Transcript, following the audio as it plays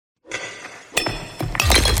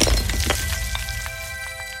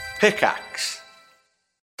Pickaxe.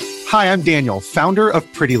 Hi, I'm Daniel, founder of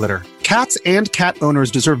Pretty Litter. Cats and cat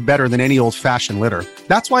owners deserve better than any old-fashioned litter.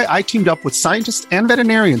 That's why I teamed up with scientists and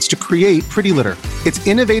veterinarians to create Pretty Litter. Its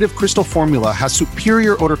innovative crystal formula has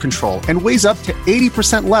superior odor control and weighs up to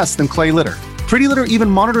 80% less than clay litter. Pretty Litter even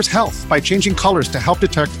monitors health by changing colors to help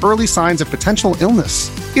detect early signs of potential illness.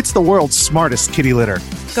 It's the world's smartest kitty litter.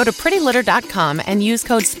 Go to prettylitter.com and use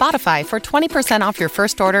code SPOTIFY for 20% off your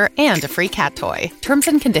first order and a free cat toy. Terms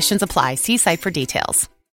and conditions apply. See site for details.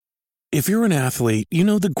 If you're an athlete, you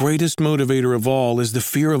know the greatest motivator of all is the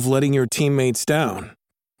fear of letting your teammates down.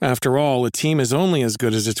 After all, a team is only as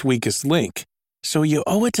good as its weakest link. So you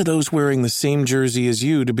owe it to those wearing the same jersey as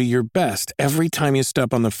you to be your best every time you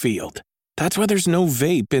step on the field. That's why there's no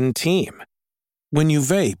vape in team. When you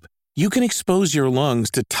vape, you can expose your lungs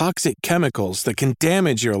to toxic chemicals that can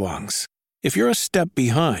damage your lungs. If you're a step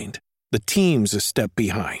behind, the team's a step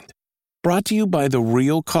behind. Brought to you by The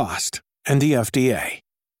Real Cost and the FDA.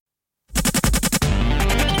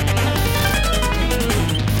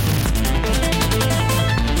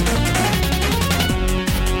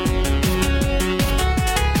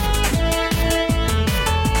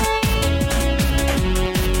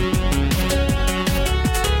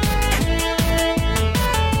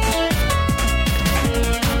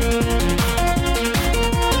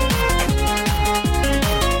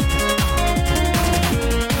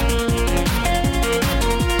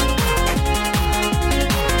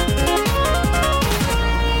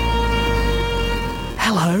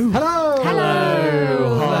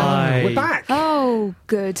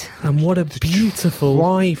 Good. And what a beautiful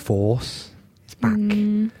Triforce is back.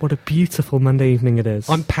 What a beautiful Monday evening it is.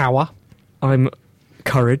 I'm Power. I'm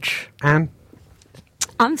Courage. And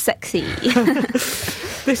I'm Sexy.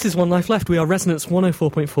 This is One Life Left. We are Resonance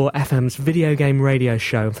 104.4 FM's video game radio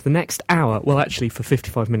show. And for the next hour, well, actually for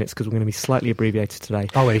 55 minutes, because we're going to be slightly abbreviated today.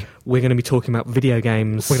 Are we? We're going to be talking about video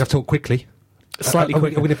games. We're going to talk quickly. Slightly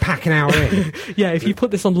quicker. We're going to pack an hour in. Yeah, if you put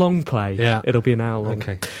this on long play, it'll be an hour long.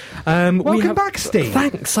 Okay. Welcome back, Steve.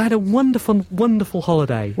 Thanks. I had a wonderful, wonderful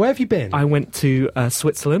holiday. Where have you been? I went to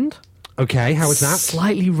Switzerland. Okay, how was that?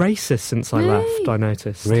 Slightly racist since I left, I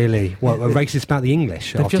noticed. Really? What, racist about the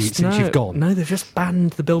English since you've gone? No, they've just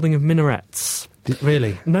banned the building of minarets.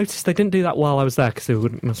 Really? Noticed they didn't do that while I was there, because they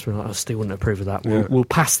must have been like, oh, Steve wouldn't approve of that. We'll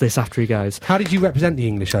pass this after he goes. How did you represent the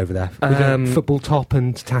English over there? Was it football top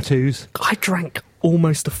and tattoos? I drank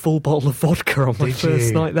almost a full bottle of vodka on my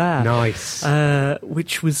first night there. Nice.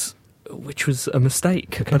 Which was a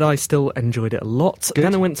mistake, but I enjoyed it a lot. Good.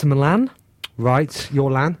 Then I went to Milan. Right,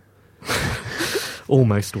 your LAN?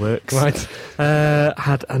 Almost works. Right.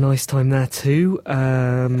 Had a nice time there too.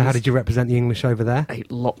 How did you represent the English over there? Ate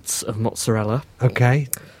lots of mozzarella. Okay.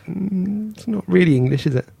 It's not really English,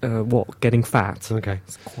 is it? What, getting fat? Okay.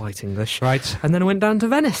 It's quite English. Right. And then I went down to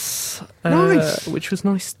Venice. Nice. Which was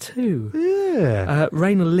nice too. Yeah.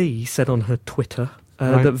 Raina Lee said on her Twitter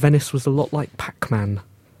that Venice was a lot like Pac-Man.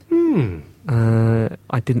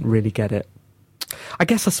 I didn't really get it. I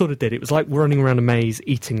guess I sort of did. It was like running around a maze,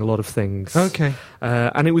 eating a lot of things. Okay.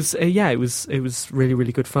 And it was, it was really,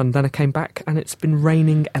 really good fun. Then I came back, and it's been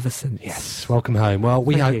raining ever since. Yes, welcome home. Well,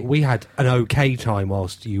 we had an okay time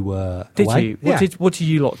whilst you were away. Did you? What did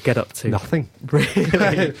you lot get up to? Nothing.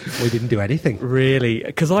 Really? We didn't do anything. Really?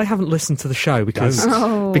 Because I haven't listened to the show because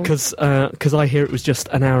I hear it was just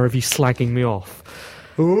an hour of you slagging me off.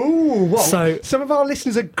 Ooh, what? So some of our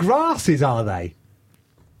listeners are grasses, are they?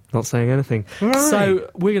 Not saying anything. Right. So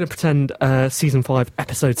we're going to pretend Season 5,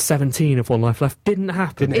 Episode 17 of One Life Left didn't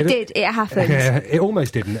happen. It did. It happened. Yeah, it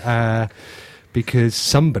almost didn't. Because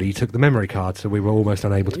somebody took the memory card, so we were almost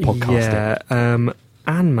unable to podcast it.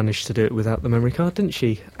 Anne managed to do it without the memory card, didn't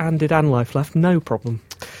she? Anne did Anne Life Left, no problem.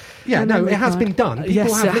 Yeah, no, it has been done. People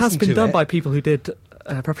yes, have it has been done it. by people who did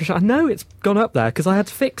preparation. I know it's gone up there because I had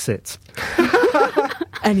to fix it.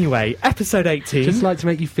 Anyway, episode 18. Just like to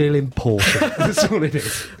make you feel important. That's all it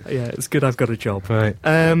is. Yeah, it's good I've got a job. Right.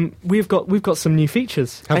 We've got some new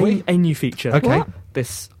features. Have we? A new feature. Okay. What?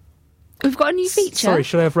 We've got a new feature. Sorry,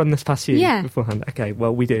 should I have run this past you beforehand? Okay,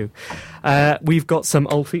 well, we do. We've got some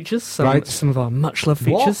old features, some of our much-loved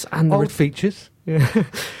features. What? And old features? Yeah.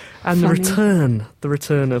 And the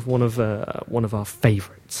return of one of our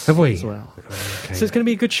favourites. Have we? As well. Okay. So it's going to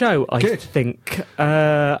be a good show, I think.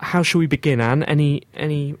 How shall we begin, Anne?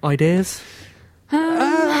 Any ideas?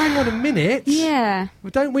 Hang on a minute. Yeah.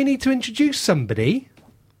 Well, don't we need to introduce somebody?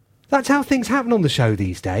 That's how things happen on the show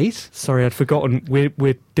these days. Sorry, I'd forgotten.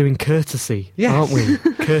 We're doing courtesy, Yes. aren't we?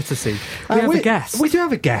 Courtesy. We have a guest. We do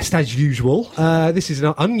have a guest, as usual. This is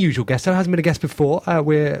an unusual guest. There hasn't been a guest before.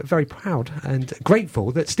 We're very proud and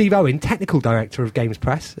grateful that Steve Owen, Technical Director of Games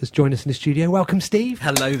Press, has joined us in the studio. Welcome, Steve.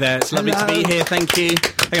 Hello there. It's lovely to be here. Thank you.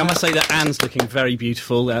 I must say that Anne's looking very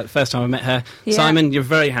beautiful. First time I met her. Yeah. Simon, you're a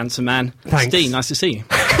very handsome man. Thanks. Steve, nice to see you.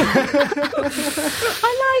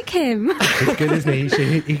 I like him. He's good, isn't he?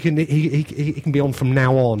 He can be on from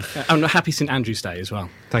now on. I'm happy St Andrew's Day as well.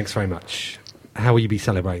 Thanks very much. How will you be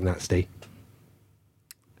celebrating that, Steve?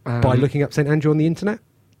 By looking up St Andrew on the internet?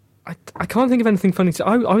 I can't think of anything funny to...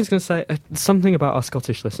 I was going to say something about our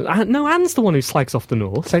Scottish listeners. No, Anne's the one who slags off the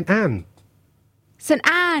North. St Anne. St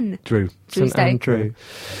Anne. Drew. St Day. Andrew.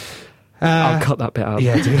 I'll cut that bit out.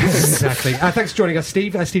 Yeah, exactly. Thanks for joining us,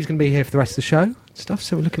 Steve. Steve's going to be here for the rest of the show and stuff,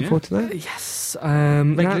 so we're looking forward to that. Yes.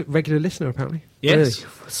 Regular listener, apparently. Yes.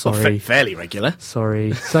 Sorry. Well, fairly regular.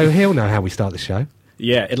 Sorry. So he'll know how we start the show.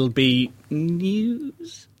 Yeah, it'll be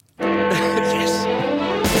news. Yes.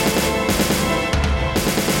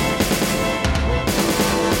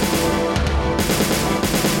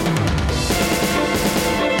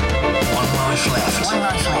 One life left. One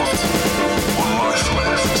life left. One life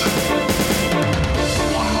left.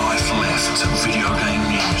 One life left. Video game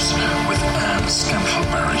news with Anne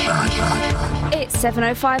Scantlebury. It's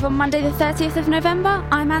 7:05 on Monday the 30th of November.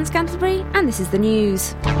 I'm Anne Scantlebury and this is the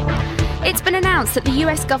news. It's been announced that the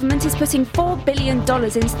US government is putting $4 billion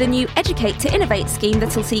into the new Educate to Innovate scheme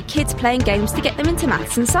that'll see kids playing games to get them into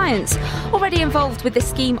maths and science. Already involved with this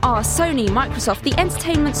scheme are Sony, Microsoft, the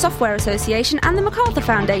Entertainment Software Association and the MacArthur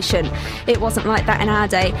Foundation. It wasn't like that in our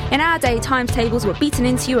day. In our day, times tables were beaten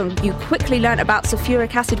into you and you quickly learnt about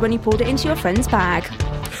sulfuric acid when you poured it into your friend's bag.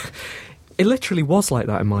 It literally was like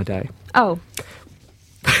that in my day. Oh.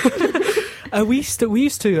 We used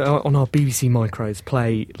to on our BBC Micros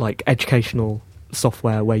play like educational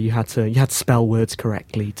software where you had to spell words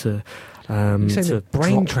correctly to. You're saying to that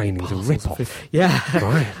brain drop training's a puzzles rip-off? and things. Yeah,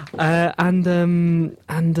 Right. and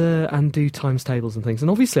do times tables and things.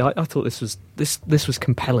 And obviously, I thought this was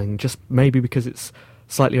compelling, just maybe because it's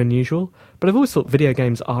slightly unusual. But I've always thought video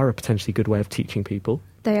games are a potentially good way of teaching people.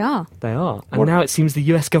 They are. They are, and now it seems the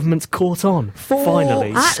US government's caught on.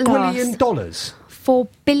 Finally, At $1 billion. $4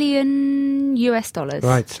 billion US.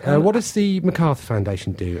 Right. What does the MacArthur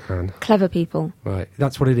Foundation do, Anne? Clever people. Right.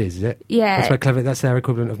 That's what it is it? Yeah. That's where clever. That's their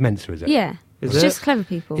equivalent of Mensa, is it? Yeah. Is It's it? just clever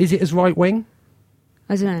people. Is it as right wing?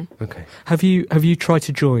 I don't know. Okay. have you tried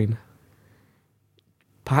to join?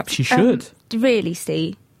 Perhaps you should. Really,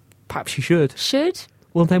 Steve? Perhaps you should. Should?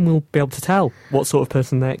 Well, then we'll be able to tell what sort of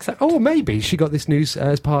person they accept. Oh, maybe she got this news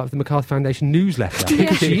as part of the MacArthar Foundation newsletter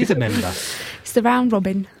because she is a member. It's the round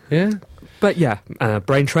robin. Yeah. But yeah,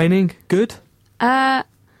 brain training, good. 7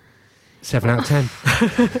 out of 10.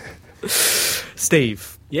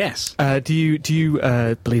 Steve, Yes. do you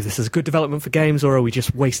believe this is a good development for games, or are we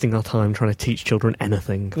just wasting our time trying to teach children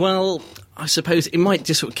anything? Well, I suppose it might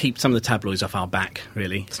just sort of keep some of the tabloids off our back,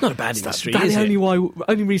 really. It's not a bad industry, That's is the it?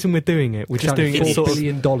 only reason we're doing it. We're just doing it $4 sort of.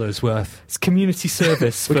 billion worth. It's community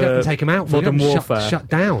service We for have to take them out for modern them. warfare. Shut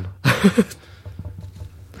down.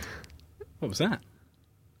 What was that?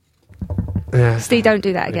 Yeah. Steve, don't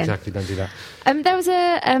do that again. Exactly, don't do that. There was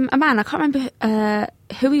a man, I can't remember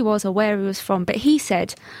who he was or where he was from, but he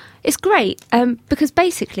said, it's great because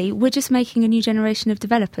basically we're just making a new generation of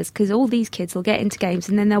developers because all these kids will get into games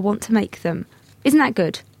and then they'll want to make them. Isn't that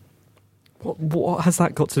good? What has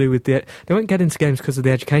that got to do with the... They won't get into games because of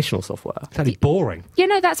the educational software. It's only boring. You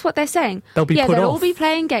know, that's what they're saying. They'll be yeah, put they'll off. all be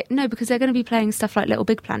playing No, because they're going to be playing stuff like Little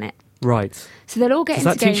Big Planet. Right. So they'll all get Does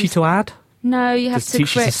into that games. teach you to add? No, you have Does it to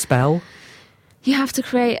teach you to create. spell? You have to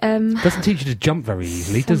create. Doesn't teach you to jump very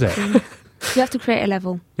easily, does it? You have to create a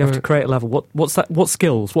level. You have to create a level. What's that? What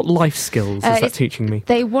skills? What life skills is that it's- teaching me?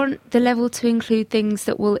 They want the level to include things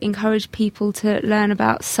that will encourage people to learn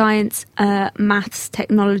about science, maths,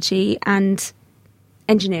 technology, and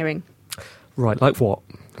engineering. Right, like what?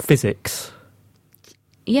 Physics.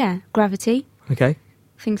 Yeah, gravity. Okay,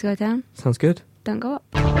 Things go down, sounds good. don't go up.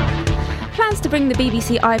 Plans to bring the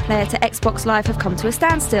BBC iPlayer to Xbox Live have come to a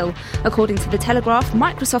standstill. According to The Telegraph,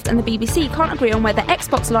 Microsoft and the BBC can't agree on whether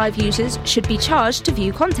Xbox Live users should be charged to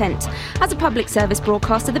view content. As a public service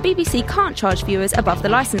broadcaster, the BBC can't charge viewers above the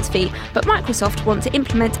licence fee, but Microsoft want to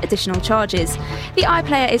implement additional charges. The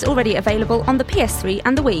iPlayer is already available on the PS3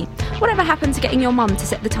 and the Wii. Whatever happened to getting your mum to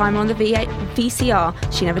set the timer on the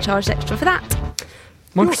VCR? She never charged extra for that.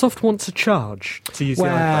 Microsoft wants a charge to use the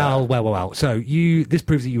iPlayer. Well. So this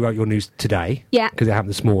proves that you wrote your news today. Yeah. Because it happened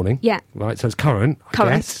this morning. Yeah. Right, so it's current. I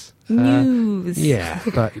Current. guess. News. Yeah,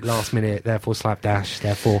 but last minute, therefore slapdash,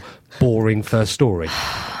 therefore boring first story.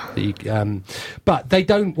 But they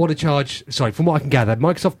don't want to charge. Sorry, from what I can gather,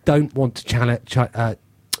 Microsoft don't want to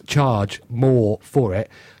charge more for it.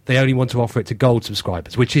 They only want to offer it to gold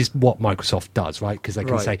subscribers, which is what Microsoft does, right? Because they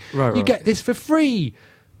can say, you get this for free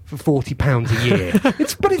for £40 a year.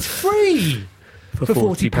 But it's free for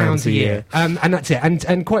 £40 a year. And that's it.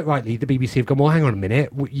 And quite rightly, the BBC have gone, well, hang on a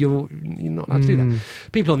minute, you're not allowed to do that.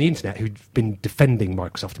 People on the internet who've been defending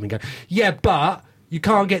Microsoft have been going, yeah, but you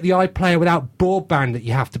can't get the iPlayer without broadband that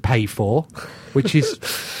you have to pay for, which is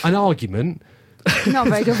an argument. Not a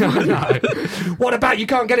very good one. No. What about you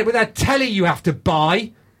can't get it with a telly you have to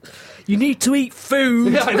buy? You need to eat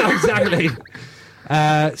food. Yeah, I know, exactly.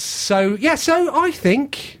 So I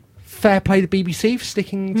think fair play to the BBC for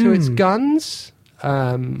sticking to its guns.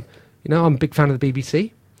 I'm a big fan of the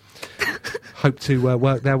BBC. Hope to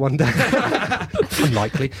work there one day.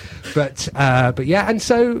 Unlikely, but yeah, and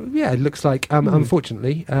so yeah, it looks like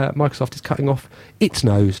unfortunately Microsoft is cutting off its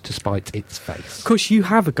nose to spite its face. Of course, you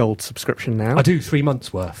have a gold subscription now. I do, 3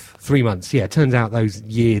 months worth. 3 months, yeah. It turns out those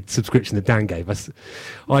year subscription that Dan gave us,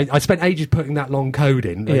 I spent ages putting that long code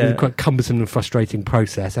in. It was quite cumbersome and frustrating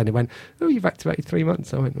process, and it went, oh, you've activated 3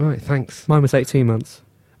 months. I went, right, thanks. Mine was 18 months.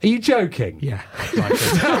 Are you joking? Yeah.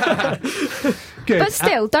 Good. But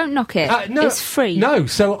still, don't knock it. No, it's free. No,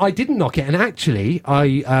 so I didn't knock it, and actually, I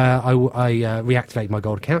reactivated my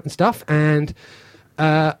gold account and stuff, and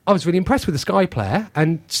I was really impressed with the Sky Player.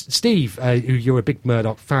 And Steve, who you're a big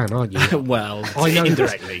Murdoch fan, aren't you? Well, I know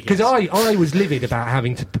indirectly, because yes. I was livid about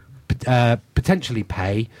having to potentially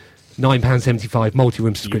pay £9.75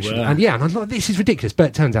 multi-room subscription, were. and I'm like, this is ridiculous. But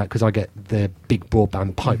it turns out because I get the big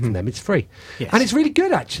broadband pipe from them, it's free, Yes. and it's really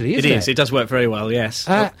good actually. Isn't It is. It does work very well. Yes.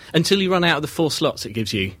 Until you run out of the 4 slots it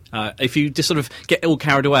gives you. If you just sort of get all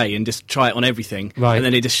carried away and just try it on everything, Right. and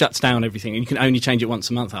then it just shuts down everything, and you can only change it once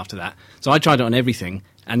a month after that. So I tried it on everything,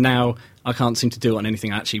 and now I can't seem to do it on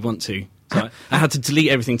anything I actually want to. So I had to delete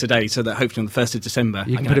everything today, so that hopefully on the 1st of December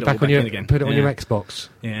You I can can put it back on in again. Put it on your Xbox.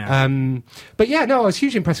 Yeah. But yeah, no, I was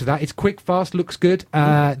hugely impressed with that. It's quick, fast, looks good.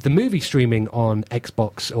 The movie streaming on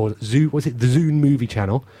Xbox or Zoo, was it the Zune movie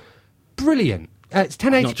channel? Brilliant. It's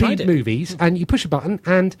I've not tried 1080p it. movies, and you push a button,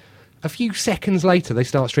 and a few seconds later they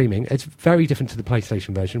start streaming. It's very different to the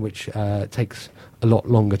PlayStation version, which takes a lot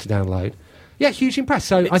longer to download. Yeah, hugely impressed.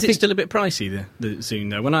 So I Is think it still a bit pricey, the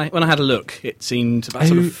Zune, though? When I had a look, it seemed about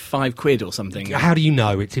sort of £5 or something. How do you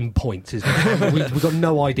know? It's in points, isn't it? We've got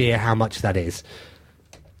no idea how much that is.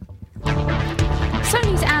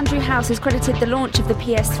 Sony's Andrew House has credited the launch of the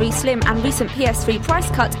PS3 Slim and recent PS3 price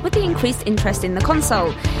cut with the increased interest in the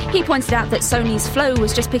console. He pointed out that Sony's flow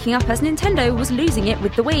was just picking up as Nintendo was losing it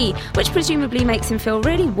with the Wii, which presumably makes him feel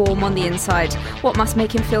really warm on the inside. What must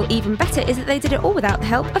make him feel even better is that they did it all without the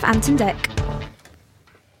help of Anton Deck.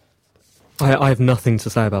 I have nothing to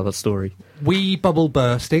say about that story. Wii bubble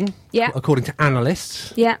bursting, Yeah. according to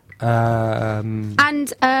analysts. Yeah. Um,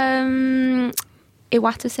 And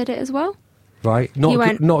Iwata said it as well. right, He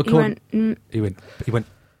went. He went.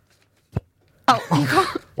 Oh, you can't.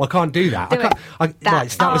 Well, I can't do that. Do it. Right,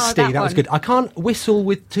 so that was Steve. that That was one. good. I can't whistle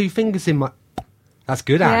with 2 fingers in my. That's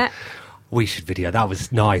good, Anne. Yeah. We should video. That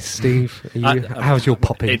was nice, Steve. How's your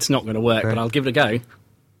popping? It's not going to work, but I'll give it a go.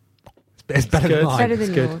 It's better than mine. Better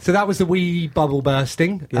than yours. So that was the Wii bubble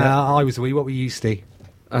bursting. Yeah. I was the Wii. What were you, Steve?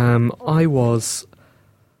 I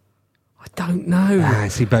don't know.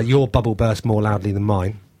 See, but your bubble burst more loudly than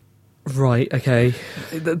mine. Right, okay.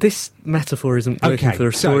 This metaphor isn't working Okay, for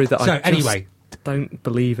a story that I anyway. don't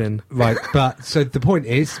believe in. Right, but so the point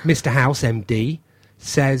is, Mr. House, MD,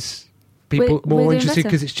 says people We're more doing interested better.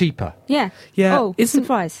 because it's cheaper. Yeah. Yeah, Oh, isn't-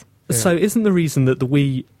 surprise. So isn't the reason that the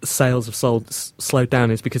Wii sales have slowed down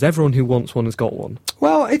is because everyone who wants one has got one?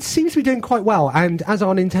 Well, it seems to be doing quite well, and as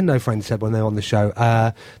our Nintendo friends said when they were on the show,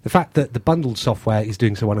 the fact that the bundled software is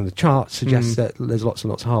doing so well in the charts suggests that there's lots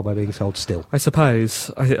and lots of hardware being sold still. I suppose.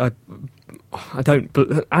 I don't...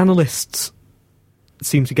 But analysts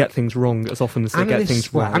seem to get things wrong as often as they get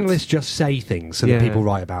things right. Analysts just say things so that Yeah. people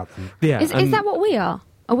write about them. Yeah, Is that what we are?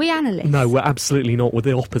 Are we analysts? No, we're absolutely not. We're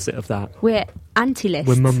the opposite of that. We're anti-lists.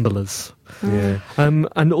 We're mumblers. Yeah.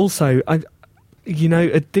 And also,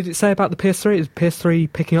 did it say about the PS3? Is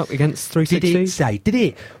PS3 picking up against 360? Did it say? Did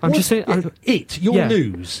it? I'm just saying... Your Yeah.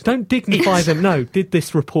 news. Don't dignify them. No, did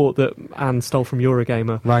this report that Anne stole from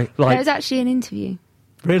Eurogamer? Right. There Like, was actually an interview.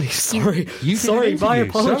 really? Sorry. You did Sorry, an my interview.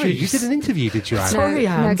 apologies. Sorry, you did an interview, did you, Anne? Sorry,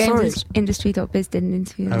 Anne, no, sorry. GamesIndustry.biz did an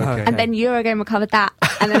interview. Okay. And then Eurogamer covered that,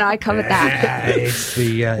 and then I covered that. It's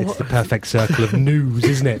the perfect circle of news,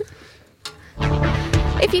 isn't it?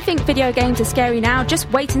 If you think video games are scary now, just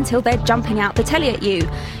wait until they're jumping out the telly at you.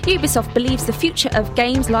 Ubisoft believes the future of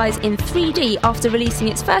games lies in 3D after releasing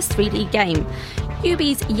its first 3D game.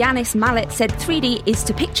 Ubi's Yanis Mallet said 3D is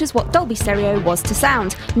to pictures what Dolby Stereo was to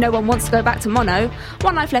sound. No one wants to go back to mono.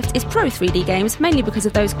 One Life Left is pro 3D games, mainly because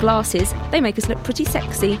of those glasses. They make us look pretty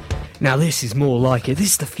sexy. Now this is more like it.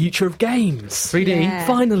 This is the future of games. 3D. Yeah.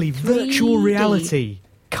 Finally, virtual 3D. reality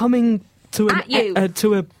coming to At you.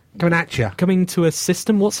 Coming at you. coming to a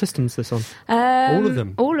system. What system's this on? All of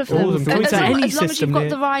them. All of them. All of them. Can we As say long, any as long as system you've got near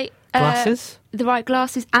the right glasses? the right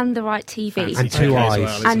glasses and the right TV, And two Okay as eyes.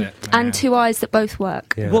 well, isn't and it? and two eyes that both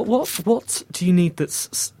work. Yeah. What do you need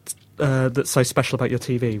that's so special about your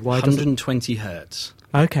TV? Why does it? 120 hertz.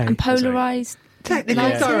 Okay. And polarized. Technical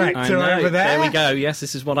lighting. director I know. over there. There we go. Yes,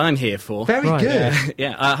 this is what I'm here for. Very Right. good.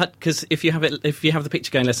 Yeah, because if you have the picture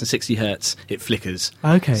going less than 60 hertz, it flickers.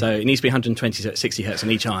 Okay. So it needs to be 120 to 60 hertz on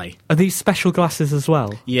each eye. Are these special glasses as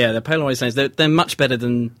well? Yeah, they're polarized lenses. They're much better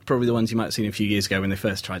than probably the ones you might have seen a few years ago when they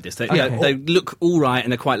first tried this. Okay. They look all right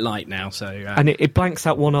and they're quite light now. So And it blanks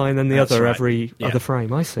out one eye and then the That's other right. every Yeah. other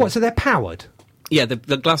frame. I see. What, so they're powered? yeah, the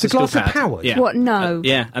glasses The glasses still are powered? Yeah. What? No.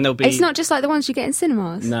 Yeah, and they'll be. It's not just like the ones you get in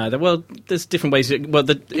cinemas. No, there's different ways.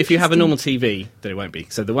 If you have a normal TV, then it won't be.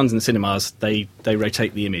 So the ones in the cinemas, they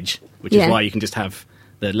rotate the image, which Yeah. is why you can just have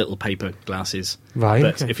the little paper glasses. Right.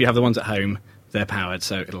 But Okay. if you have the ones at home, they're powered,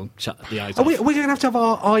 so it'll shut the eyes Are off. we going to have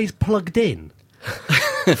our eyes plugged in?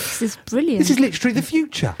 This is brilliant. This is literally the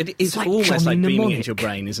future. It is like almost Johnny like beaming Mnemonic. into your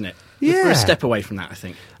brain, isn't it? Yeah. We're a step away from that, I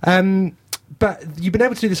think. But you've been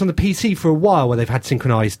able to do this on the PC for a while, where they've had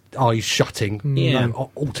synchronised eyes shutting, Yeah.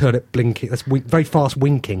 alternate blinking. That's very fast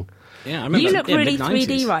winking. Yeah, I remember. You look yeah, really mid-90s.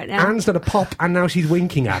 3D right now. Anne's done a pop, and now she's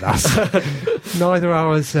winking at us. Neither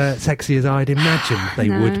are as sexy as I'd imagined they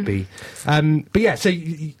No. would be. But yeah, so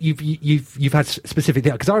you've had specific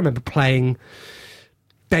because I remember playing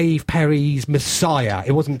Dave Perry's Messiah.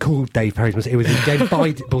 It wasn't called Dave Perry's Messiah. It was Dave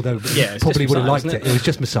Biden, although Yeah, it's probably just would have Messiah, liked wasn't it. it? It was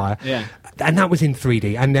just Messiah. Yeah. And that was in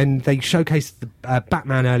 3D. And then they showcased the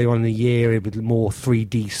Batman earlier on in the year with more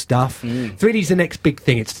 3D stuff. 3D is the next big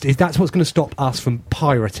thing. That's what's going to stop us from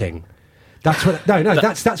pirating. That's what. No.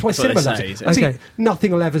 That's why that's what cinema they loves say, it. is it? See, Okay.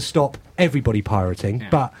 nothing will ever stop everybody pirating. Yeah.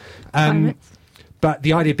 But Pirates. but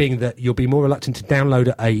the idea being that you'll be more reluctant to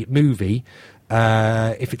download a movie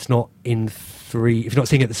if it's not in if you're not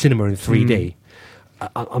seeing it at the cinema in 3D.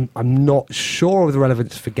 I'm not sure of the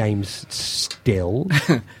relevance for games still.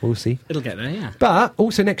 We'll see. It'll get there, yeah. But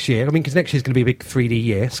also next year, because next year's going to be a big 3D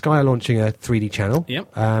year. Sky are launching a 3D channel.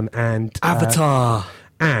 Yep. And Avatar.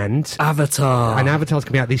 Avatar's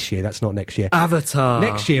coming out this year. That's not next year. Avatar.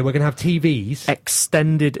 Next year we're going to have TVs.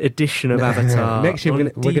 Extended edition of Avatar. Next year we're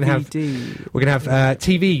on going to have DVD.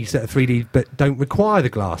 TVs that are 3D but don't require the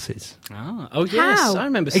glasses. Oh yes, How? I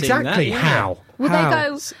remember seeing Exactly. that. Yeah. How? Will How? they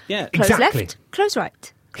go Yeah. close Exactly. left, close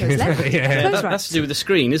right, close left, Yeah, close That, right? that's to do with the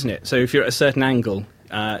screen, isn't it? So if you're at a certain angle,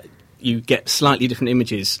 you get slightly different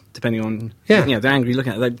images depending on Yeah. the angle you're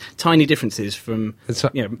looking at. They're tiny differences from That's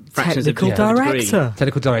right. fractions of Technical a degree. director.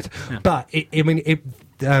 Technical director. But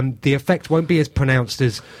the effect won't be as pronounced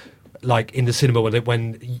as like in the cinema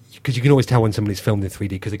because you can always tell when somebody's filmed in 3D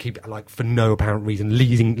because they keep for no apparent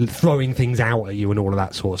reason throwing things out at you and all of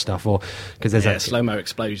that sort of stuff, or because there's Yeah, slow-mo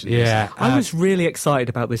explosions. Yeah, I was really excited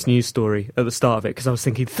about this news story at the start of it because I was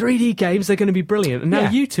thinking 3D games are going to be brilliant, and now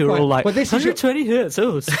Yeah. you two are Right. all like Well, this is your- 120 hertz.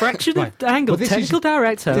 Oh, it's a fraction Right. of angle. Well, this is- technical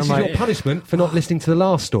director. This is I'm your like, punishment for not listening to the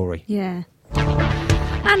last story. Yeah.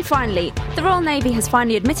 And finally, the Royal Navy has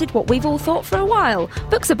finally admitted what we've all thought for a while.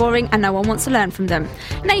 Books are boring and no one wants to learn from them.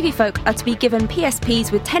 Navy folk are to be given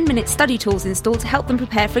PSPs with 10-minute study tools installed to help them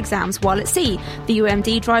prepare for exams while at sea. The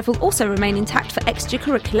UMD drive will also remain intact for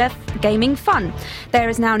extracurricular gaming fun. There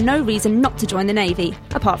is now no reason not to join the Navy,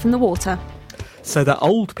 apart from the water. so they're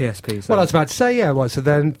old PSPs. Well, I then. was about to say, yeah. So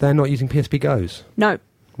they're not using PSP Go's. No,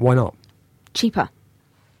 Why not? cheaper.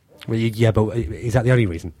 Well, yeah, but is that the only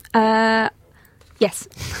reason? Yes.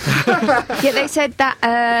 Yeah, they said that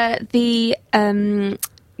the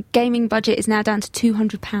gaming budget is now down to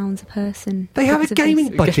 £200 a person. They have a because of gaming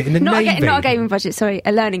this. budget in the Not Navy. not a gaming budget, sorry,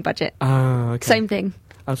 a learning budget. Ah, okay. Same thing.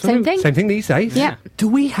 I was Same wondering- thing? Same thing these days. Yeah. Do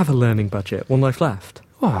we have a learning budget? One Life Left.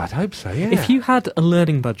 Oh, I'd hope so. Yeah. If you had a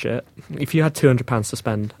learning budget, if you had £200 to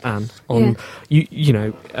spend, Anne, on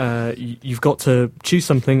you've got to choose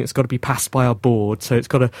something. It's got to be passed by our board, so it's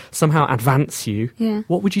got to somehow advance you. Yeah.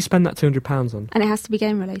 What would you spend that £200 on? And it has to be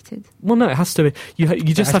game related. Well, no, it has to be. You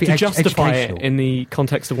just has have to to be justify it educational. in the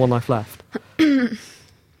context of One Life Left.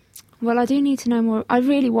 Well, I do need to know more. I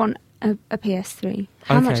really want a PS3.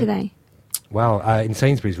 How much Okay. are they? Well, in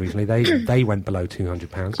Sainsbury's recently, they went below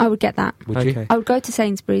 £200. I would get that. Would you? Okay. I would go to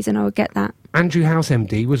Sainsbury's and I would get that. Andrew House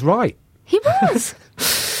MD was right. He was.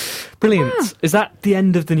 Brilliant. Yeah. Is that the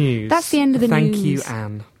end of the news? That's the end of the Thank news. you,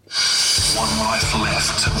 Anne. One Life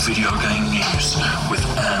Left video game news with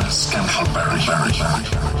Anne Scantleberry.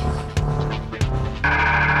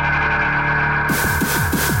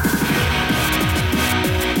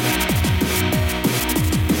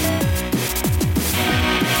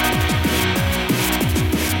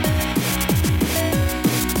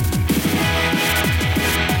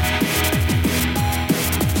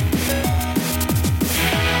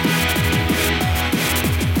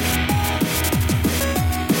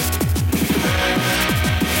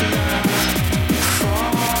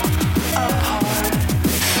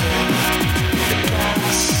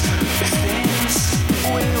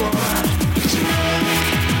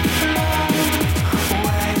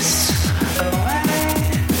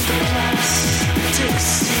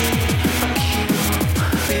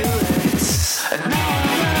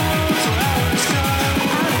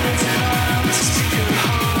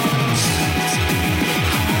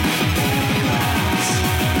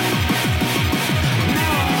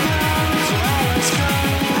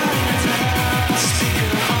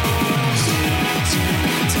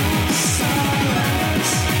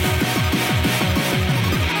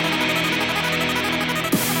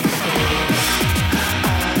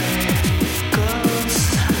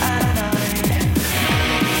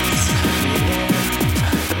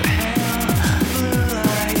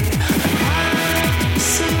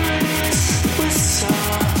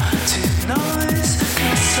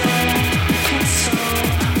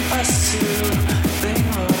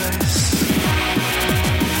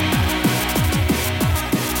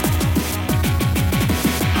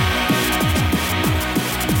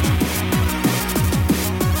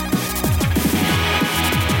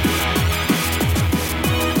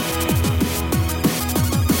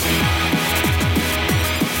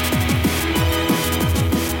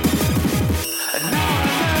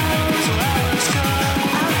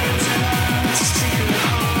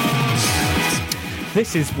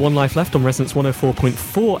 This is One Life Left on Resonance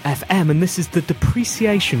 104.4 FM, and this is the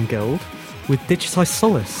Depreciation Guild with Digitized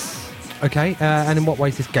Solace. Okay, and in what way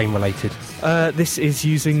is this game related? This is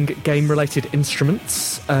using game-related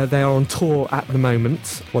instruments. They are on tour at the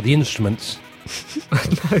moment. What, the instruments?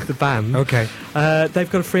 No, the band. Okay. They've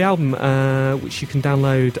got a free album which you can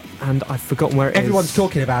download, and I've forgotten where it Everyone's is.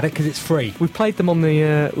 talking about it because it's free. We've played them on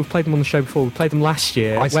the show before. We played them last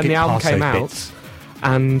year I when skipped the album past came those out, bits.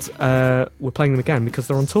 and we're playing them again because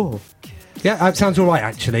they're on tour. Yeah, that sounds all right,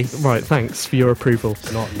 actually. Right, thanks for your approval.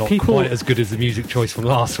 Not People- quite as good as the music choice from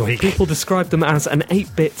last week. People describe them as an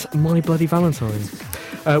 8-bit My Bloody Valentine,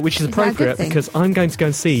 which is Is that a good appropriate thing? because I'm going to go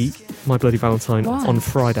and see My Bloody Valentine Wow. on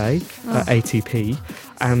Friday at Oh. ATP,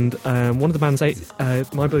 and one of the bands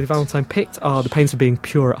My Bloody Valentine picked are The Pains of Being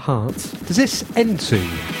Pure at Heart. Does this end soon?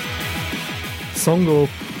 Song or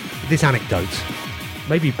This anecdote?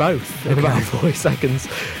 maybe both in Okay. about 40 seconds.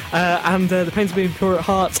 And The Pains of Being Pure at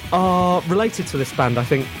Heart are related to this band. I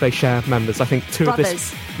think they share members. I think two of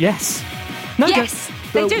Brothers. this... Yes. No, Yes,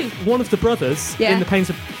 they do. One of the brothers Yeah. in The Pains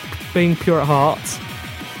of Being Pure at Heart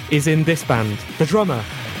is in this band. The drummer.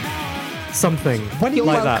 Something When are you-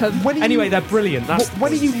 like You're welcome. that. When are you- Anyway, they're brilliant. That's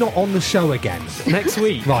When are you not on the show again? next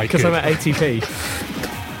week. Right, because good. I'm at ATP.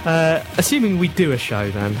 Assuming we do a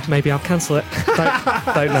show, then maybe I'll cancel it.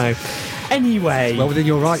 Don't know. Anyway, Well, within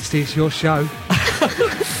your rights, Steve, it's your show.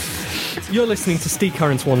 you're listening to Steve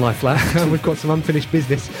Curran's One Life Left. We've got some unfinished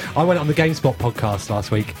business. I went on the GameSpot podcast last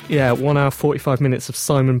week. Yeah, 1 hour 45 minutes of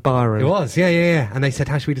Simon Byron. It was, yeah. And they said,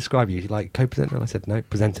 how should we describe you? Like co-presenter? And I said, no,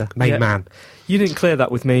 presenter, main Yeah. man. You didn't clear that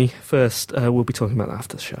with me first. We'll be talking about that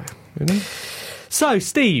after the show. Really? So,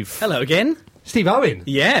 Steve. Hello again. Steve Owen.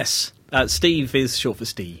 Yes. Steve is short for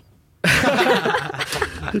Steve.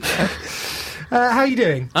 How are you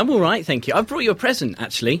doing? I'm all right, thank you. I've brought you a present,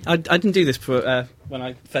 actually. I didn't do this for, when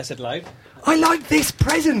I first said hello. I like this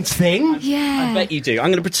present thing. Yeah. I bet you do. I'm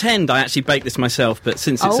going to pretend I actually baked this myself, but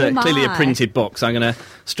since it's Oh clearly a my. printed box, I'm going to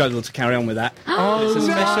struggle to carry on with that. It's a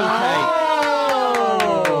special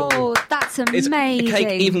Oh, that's cake. It's amazing. a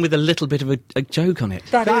cake even with a little bit of a joke on it.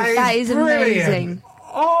 That is brilliant. amazing.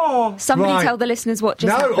 Oh, Somebody right. tell the listeners what just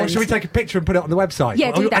No, happened. or should we take a picture and put it on the website?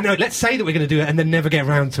 Yeah, do that. No, let's say that we're going to do it and then never get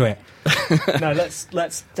around to it. No, let's.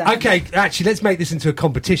 Okay, actually, let's make this into a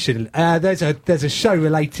competition. There's a show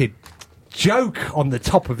related joke on the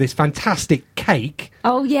top of this fantastic cake.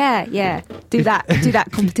 Oh yeah. Do that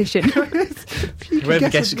competition. Whoever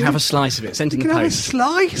guesses can have a slice of it. Send in You the can have a post.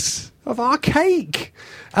 slice of our cake.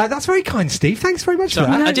 That's very kind, Steve. Thanks very much So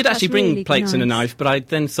for that. I did that's actually bring really plates and a nice. knife, but I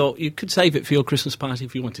then thought you could save it for your Christmas party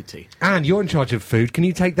if you wanted to. Anne, you're in charge of food. Can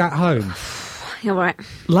you take that home? All right.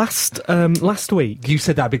 Last week, You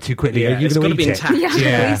said that a bit too quickly. Yeah, Are you it's going to gotta eat be it? intact. Yeah, I'm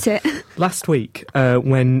Yeah. gonna eat it. last week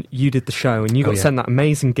when you did the show and you got yeah. sent that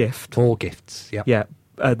amazing gift. More gifts. Yep. Yeah,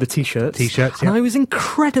 the t-shirts. T-shirts, And yeah. I was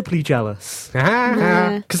incredibly jealous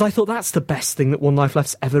Ah, because I thought that's the best thing that One Life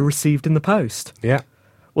Left's ever received in the post. yeah.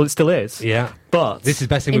 Well, it still is. Yeah. But This is the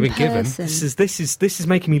best thing In we've been given. person. this is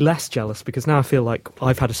making me less jealous because now I feel like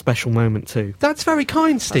I've had a special moment too. That's very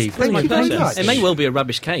kind, Steve. It's my Thank you very pleasure. much. It may well be a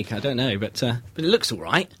rubbish cake, I don't know, but it looks all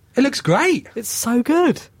right. It looks great. It's so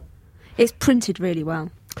good. It's printed really well.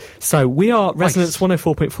 So we are Resonance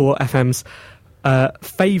 104.4 FM's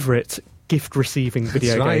favourite gift receiving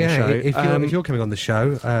video That's right, game yeah. show. If you're coming on the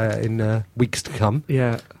show in weeks to come,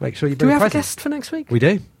 Yeah. make sure you Do bring we a have a present. guest for next week? We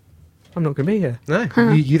do. I'm not going to be here. No,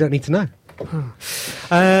 you don't need to know.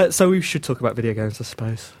 So we should talk about video games, I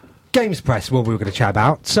suppose. Games Press, what we were going to chat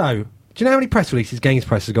about. So, do you know how many press releases Games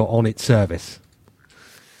Press has got on its service?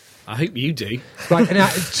 I hope you do. Right, and,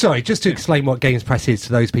 sorry, just to explain what Games Press is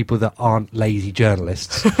to those people that aren't lazy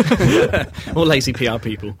journalists. Or lazy PR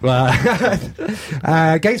people.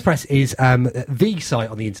 Games Press is the site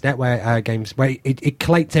on the internet where it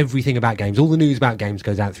collates everything about games. All the news about games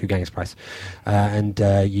goes out through Games Press, and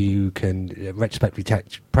you can retrospectively check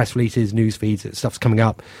press releases, news feeds, stuff's coming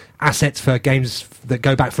up, assets for games that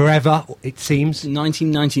go back forever. It seems.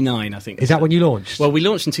 1999, I think. Is that when you launched? Well, we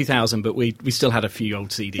launched in 2000, but we still had a few old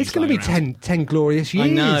CDs. it's going to be lying around. 10 glorious years. I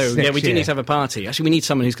know. Yeah, next we do year. need to have a party. Actually, we need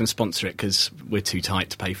someone who's going to sponsor it because we're too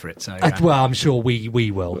tight to pay for it. So, Well, I'm sure we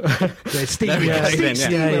will. Steve, There we go Steve, then, yeah.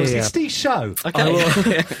 Steve Yeah, will. yeah. It's Steve's show.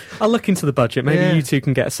 okay. I'll look into the budget. Maybe Yeah. you two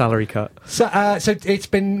can get a salary cut. So it's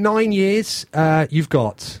been 9 years. You've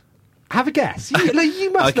got. Have a guess.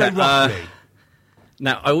 You must Okay, know roughly.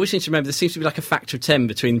 Now, I always need to remember there seems to be like a factor of 10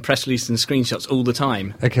 between press releases and screenshots all the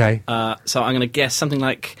time. Okay. So I'm going to guess something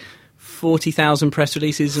like 40,000 press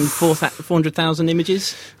releases and 400,000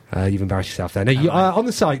 images, You've embarrassed yourself there. Now, you, on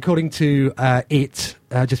the site, according to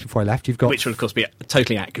just before I left, you've got. which will, of course, be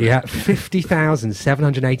totally accurate. Yeah,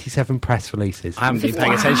 50,787 press releases. I haven't been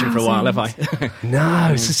paying attention for a while, have I?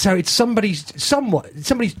 No, so it's somebody's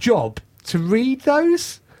job to read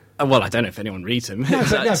those. Well, I don't know if anyone reads them. No,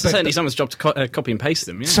 but- It's certainly someone's job to copy and paast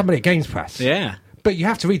them. Yeah. Somebody at Games Press. Yeah. But you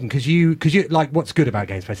have to read them because you like what's good about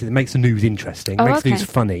Games Press is it makes the news interesting, Oh, makes the okay. news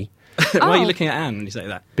funny Why are you Oh. looking at Anne when you say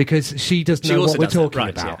that? because she doesn't She know also what we're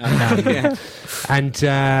does that, talking right, about. yeah. And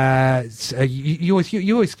so you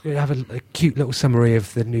always have a cute little summary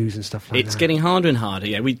of the news and stuff like It's that. getting harder and harder.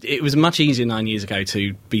 Yeah, it was much easier 9 years ago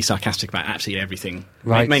to be sarcastic about absolutely everything.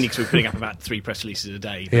 Right. Mainly because we're putting up about 3 press releases a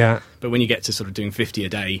day. Yeah. But when you get to sort of doing 50 a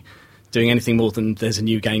day, doing anything more than there's a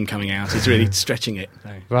new game coming out, it's really stretching it.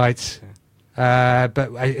 So. Right. But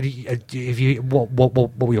if you, what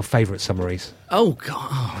were your favourite summaries? Oh God!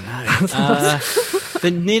 Oh no!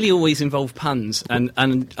 They nearly always involve puns, and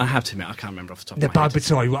I have to admit I can't remember off the top of my head. But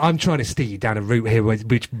sorry, I'm trying to steer you down a route here,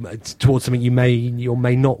 which towards something you may or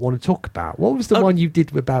may not want to talk about. What was the one you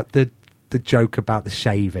did about the joke about the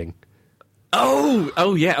shaving?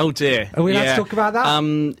 Oh yeah! Oh dear! Are we allowed to Yeah. talk about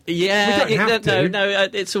that? Yeah. We don't have to. No.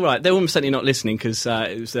 It's all right. They're almost certainly not listening because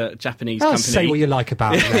it was a Japanese I'll company. say what you like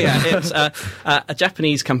about it. then. Yeah, it's a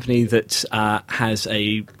Japanese company that has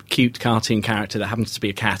a cute cartoon character that happens to be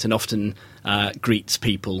a cat and often greets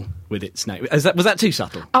people with its name. Was that too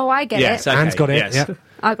subtle? Oh, I get Yes, it. okay, Anne's got it. yes. Yeah.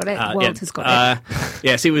 I got it. Walter's got it.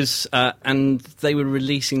 Yes, it was, and they were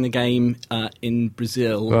releasing the game in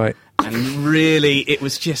Brazil, Right. And really, it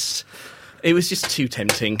was just too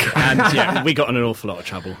tempting, and yeah, we got in an awful lot of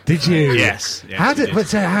trouble. Did you? Yes. How we did? But,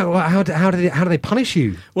 how do they punish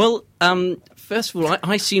you? Well, first of all,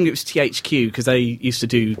 I assumed it was THQ because they used to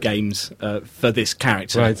do games for this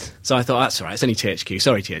character. Right. So I thought, that's all right, it's only THQ.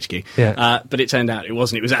 Sorry, THQ. Yeah. But it turned out it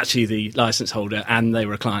wasn't. It was actually the license holder, and they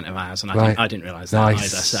were a client of ours, and Right. I didn't realise that Nice.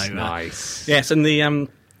 either. So, Nice. Yes, and the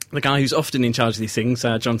guy who's often in charge of these things,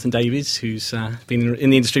 Jonathan Davies, who's been in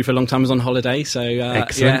the industry for a long time, was on holiday. So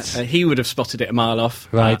Excellent. he would have spotted it a mile off.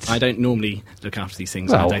 Right. I don't normally look after these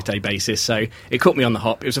things on Well. a day-to-day basis, so it caught me on the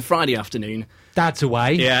hop. It was a Friday afternoon. Dad's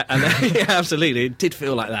away. Yeah, and then, yeah, absolutely, it did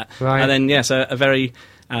feel like that. Right. And then yes, a very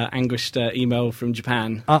anguished email from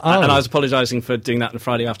Japan, and I was apologising for doing that on a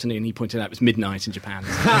Friday afternoon. He pointed out it was midnight in Japan.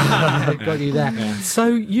 Got you there. Yeah. So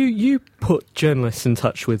you put journalists in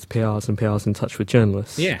touch with PRs and PRs in touch with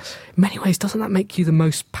journalists. Yes. In many ways, doesn't that make you the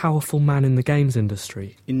most powerful man in the games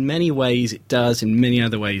industry? In many ways it does, in many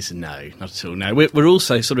other ways no, not at all. No, we're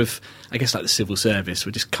also sort of, I guess, like the civil service,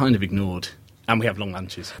 we're just kind of ignored. And we have long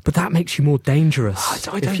lunches. But that makes you more dangerous.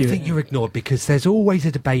 I don't think you're ignored, because there's always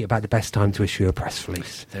a debate about the best time to issue a press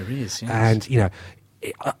release. There is, yes. And, you know,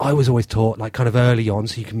 I was always taught, like, kind of early on,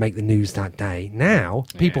 so you can make the news that day. Now,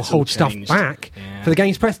 people it's all hold stuff changed. back Yeah. for the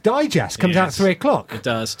Games Press Digest. Comes out at 3 o'clock. It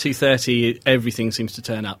does. 2:30, everything seems to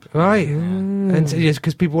turn up. Right. And just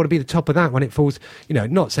because people want to be the top of that when it falls, you know,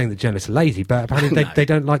 not saying that journalists are lazy, but apparently they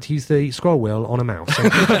don't like to use the scroll wheel on a mouse. So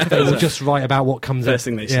they will just write about what comes First up.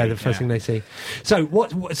 thing they see, Yeah, the first thing they see. So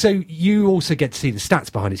so you also get to see the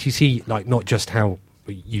stats behind it. You see, like, not just how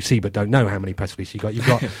you see but don't know how many press releases you got. You've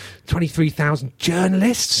got 23,000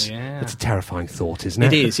 journalists. Yeah. That's a terrifying thought, isn't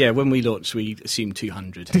it? It is, yeah. When we launched, we assumed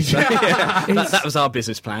 200. So, that was our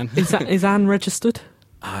business plan. Is Anne registered?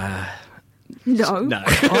 No. No.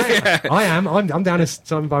 I am. I'm down as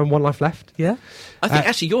Simon Byron, One Life Left. Yeah. I think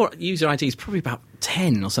actually your user ID is probably about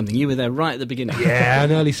 10 or something. You were there right at the beginning. Yeah,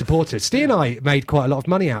 an early supporter. Steve and I made quite a lot of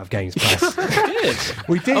money out of Games Press. Good.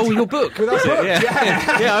 We did. Oh, your book. With our book,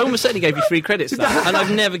 Yeah, I almost certainly gave you free credits for that. And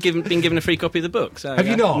I've never been given a free copy of the book. So, Have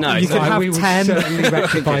you not? No. You so- could have we will 10. certainly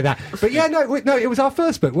rectify that. But yeah, no, it was our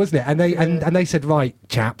first book, wasn't it? And they and they said, right,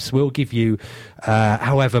 chaps, we'll give you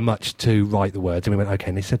however much to write the words. And we went, okay.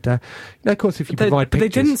 And they said, no, of course, if you provide But they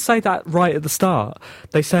pictures. didn't say that right at the start.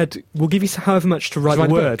 They said, we'll give you however much to write the write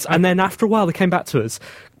the book. words. And then after a while, they came back to us,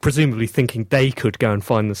 presumably thinking they could go and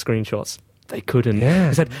find the screenshots. They couldn't. Yeah.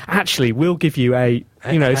 They said, actually, we'll give you a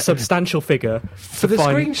substantial figure for the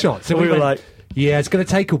screenshots. And we were like, yeah, it's going to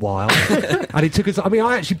take a while. And it took us. I mean,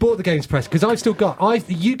 I actually bought the Games Press because I've still got.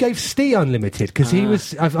 You gave Steve unlimited because he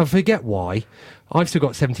was. I forget why. I've still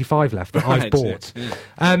got 75 left that I've Right, bought.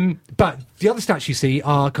 yeah. But the other stats you see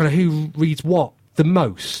are kind of who reads what the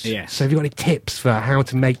most. Yes. So have you got any tips for how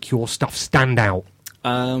to make your stuff stand out?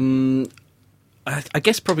 I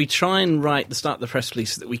guess probably try and write the start of the press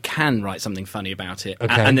release so that we can write something funny about it,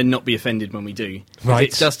 Okay. and then not be offended when we do. 'Cause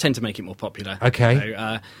Right. It does tend to make it more popular. Okay.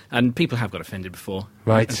 So, and people have got offended before.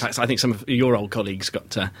 Right. In fact, I think some of your old colleagues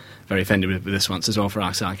got very offended with this once as well for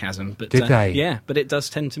our sarcasm. But, Did they? Yeah, but it does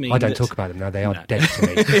tend to mean I don't that- talk about them now. They are No. dead to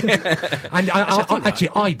me. And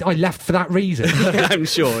I left for that reason. I'm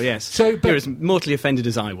sure, yes. So, but- You're as mortally offended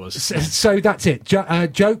as I was. So that's it.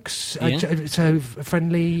 Jokes. Yeah. So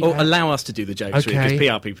friendly. Or allow us to do the jokes, really, okay.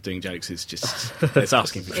 because PR people doing jokes is just, it's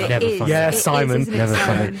asking for trouble. Never It is. funny. Yeah, It is, Simon. isn't it, Never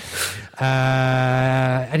Simon?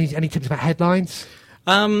 funny. Any tips about headlines?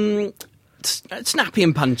 Snappy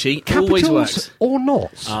and punchy always works. Capitals or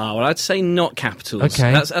not? Well, I'd say not capitals.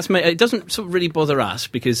 Okay. It doesn't sort of really bother us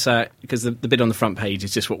because the bit on the front page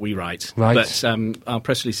is just what we write. Right. But our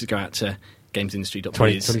press releases go out to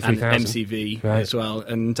gamesindustry.biz 23,000. and MCV Right. as well,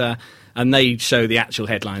 and they show the actual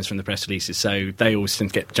headlines from the press releases. So they always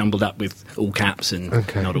tend to get jumbled up with all caps and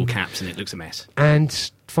Okay. not all caps, and it looks a mess.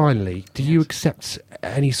 And finally, do you accept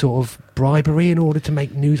any sort of bribery in order to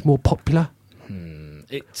make news more popular?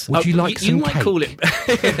 Would you like some might cake? call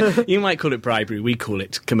it you might call it bribery. We call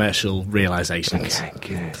it commercial realisations. Okay,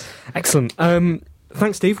 good. excellent.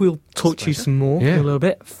 Thanks, Steve. We'll talk to you some more Yeah. in a little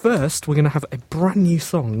bit. First, we're going to have a brand new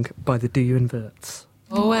song by the Do You Inverts.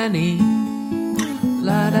 Oh Annie,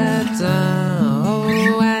 la da da.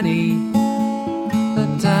 Oh Annie, la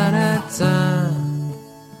da da da.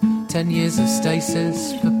 10 years of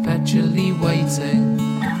stasis, perpetually waiting.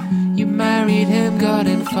 You married him, got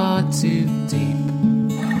in far too deep.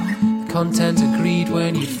 Content agreed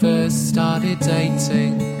when you first started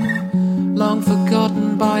dating. Long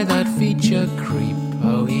forgotten by that feature creep.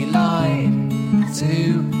 Oh, he lied to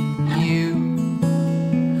you.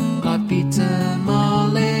 Like Peter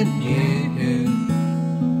Molyneux,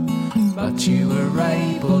 but you were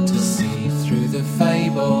able to see through the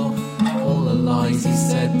fable, all the lies he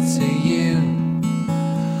said to you.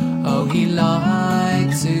 Oh, he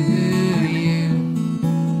lied to you,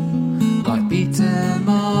 like Peter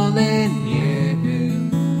Molyneux.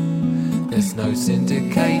 There's no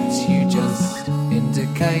syndicate, you just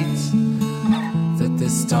indicate that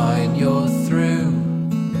this time you're through.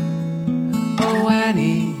 Oh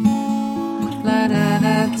Annie, la da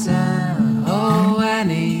da da. Oh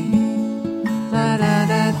Annie, la da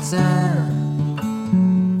da da.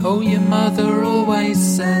 Oh, your mother always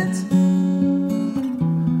said,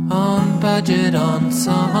 on budget, on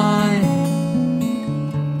time.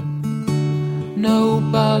 No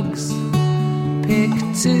bugs, pick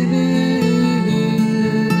two.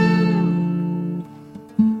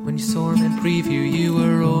 When you saw him in preview, you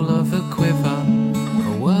were all of a quiver.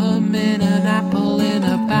 A worm in an apple in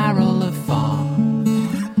a barrel of far.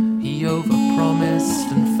 He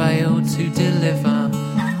overpromised and failed to deliver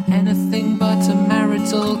anything but a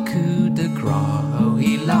marital coup de grace. Oh,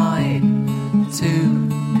 he lied to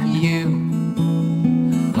you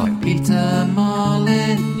like Peter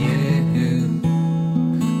Molyneux.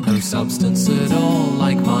 No substance at all,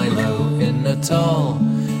 like Milo in Natal.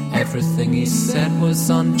 Everything he said was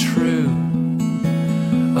untrue.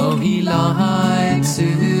 Oh, he lied to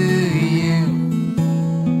you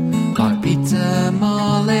like Peter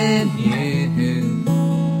Molyneux.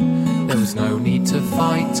 There was no need to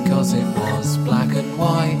fight, 'cause it was black and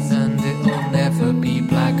white, and it'll never be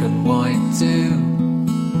black and white too.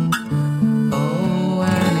 Oh,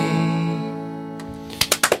 Annie.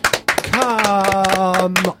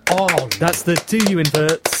 Come on. That's the Do You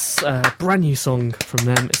Inverts, brand new song from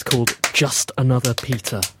them. It's called Just Another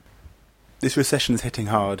Peter. This recession is hitting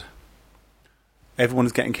hard.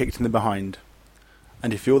 Everyone's getting kicked in the behind.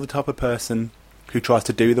 And if you're the type of person who tries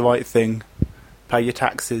to do the right thing, pay your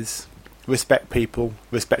taxes, respect people,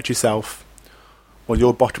 respect yourself, well,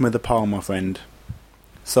 you're bottom of the pile, my friend.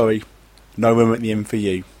 Sorry, no room at the inn for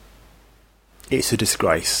you. It's a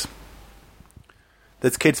disgrace.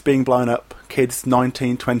 There's kids being blown up, kids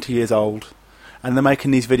 19, 20 years old, and they're making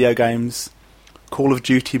these video games, Call of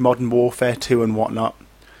Duty, Modern Warfare 2 and whatnot,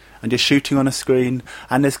 and you're shooting on a screen,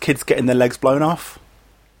 and there's kids getting their legs blown off.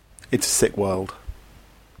 It's a sick world.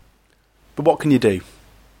 But what can you do?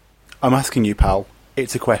 I'm asking you, pal.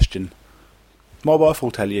 It's a question. My wife will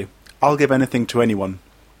tell you, I'll give anything to anyone.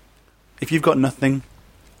 If you've got nothing,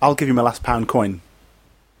 I'll give you my last £1 coin.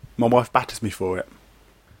 My wife batters me for it.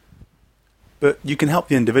 But you can help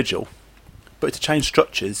the individual. But to change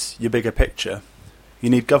structures, your bigger picture,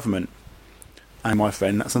 you need government. And my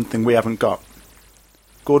friend, that's something we haven't got.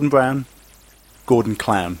 Gordon Brown, Gordon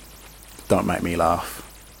Clown. Don't make me laugh.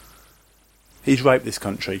 He's raped this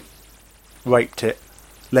country. Raped it,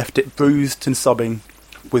 left it bruised and sobbing,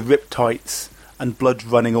 with ripped tights and blood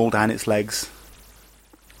running all down its legs.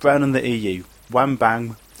 Brown and the EU, wham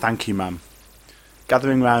bang, thank you ma'am.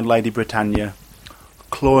 Gathering round Lady Britannia,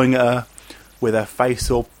 clawing at her with her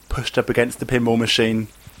face all pushed up against the pinball machine,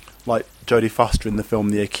 like Jodie Foster in the film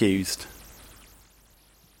The Accused.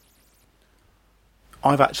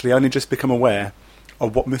 I've actually only just become aware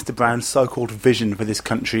of what Mr. Brown's so-called vision for this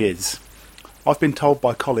country is. I've been told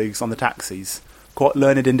by colleagues on the taxis, quite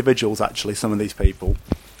learned individuals actually, some of these people,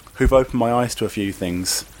 who've opened my eyes to a few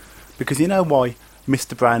things. Because you know why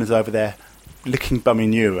Mr. Brown is over there licking bum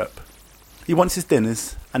in Europe? He wants his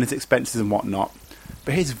dinners and his expenses and whatnot,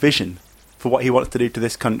 but his vision for what he wants to do to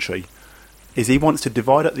this country is he wants to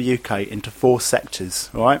divide up the UK into 4 sectors,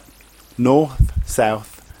 right? North,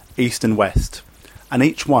 South, East and West, and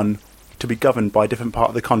each one to be governed by a different part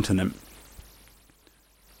of the continent.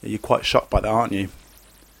 You're quite shocked by that, aren't you?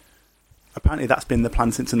 Apparently that's been the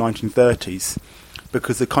plan since the 1930s,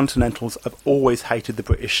 because the Continentals have always hated the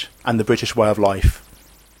British and the British way of life.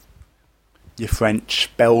 Your French,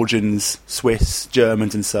 Belgians, Swiss,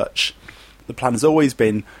 Germans and such. The plan has always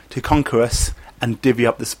been to conquer us and divvy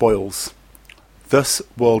up the spoils. Thus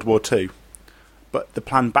World War II. But the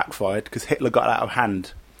plan backfired because Hitler got out of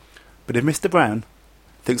hand. But if Mr. Brown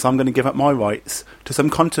thinks I'm going to give up my rights to some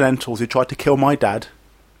Continentals who tried to kill my dad,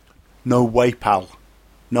 no way, pal.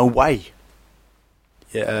 No way.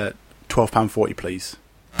 Yeah, £12.40, please.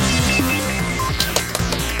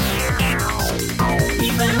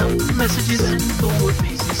 Email, messages and forward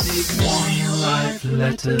pieces. One Life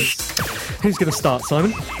Letters. Who's going to start,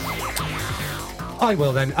 Simon? I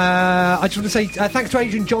will then. I just want to say thanks to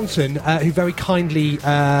Adrian Johnson, who very kindly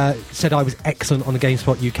said I was excellent on the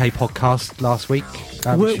GameSpot UK podcast last week.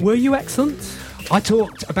 Were you excellent? I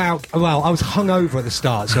talked about, well, I was hungover at the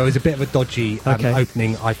start, so it was a bit of a dodgy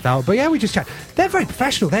opening, I felt. But yeah, we just chat. They're very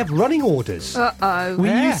professional. They have running orders. Uh-oh. We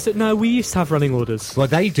used to have running orders. Well,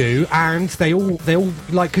 they do, and they all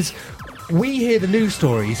like, because we hear the news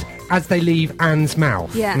stories as they leave Anne's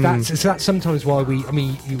mouth. Yeah. So that's sometimes why we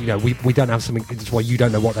don't have something. It's why you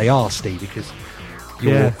don't know what they are, Steve, because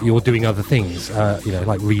you're doing other things,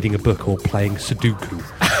 like reading a book or playing Sudoku.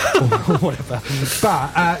 or whatever.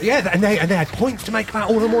 But and they had points to make about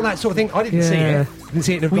all that sort of thing. I didn't see it. Didn't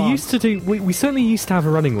see it in advance. We certainly used to have a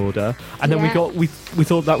running order, and then we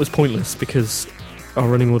thought that was pointless because our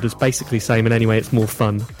running order's basically the same, and anyway it's more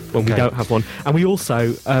fun when we don't have one. And we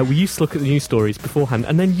also we used to look at the news stories beforehand,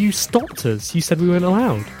 and then you stopped us. You said we weren't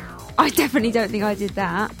allowed. I definitely don't think I did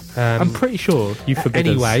that. I'm pretty sure you forbid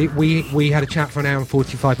us. Anyway, we had a chat for an hour and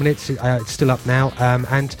 45 minutes. It's still up now,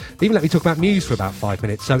 and they even let me talk about Muse for about 5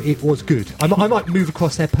 minutes, so it was good. I might move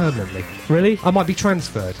across there permanently. Really? I might be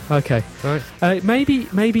transferred. Okay. Right.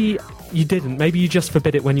 Maybe you didn't. Maybe you just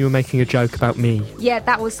forbid it when you were making a joke about me. Yeah,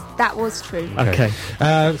 that was true. Okay.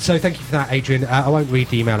 So thank you for that, Adrian. I won't read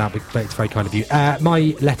the email out, but it's very kind of you.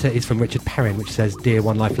 My letter is from Richard Perrin, which says, "Dear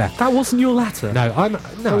One Life Left." That wasn't your letter. No,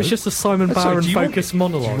 It was just a Simon Barron focused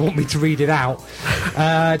monologue. Do you want me to read it out?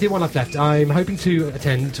 Dear One Life Left, I'm hoping to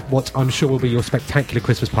attend what I'm sure will be your spectacular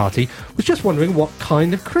Christmas party. Was just wondering what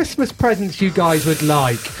kind of Christmas presents you guys would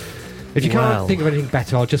like. If you can't think of anything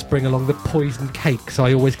better, I'll just bring along the poisoned cakes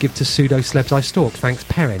I always give to pseudo-celebs I stalk. Thanks,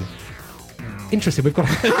 Perrin. Interesting, we've got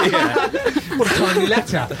what a tiny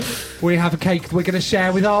letter. We have a cake that we're going to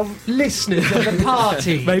share with our listeners at the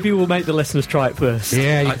party. Maybe we'll make the listeners try it first.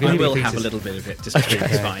 Yeah, I will have a little bit of it, just to keep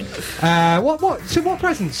it fine. So what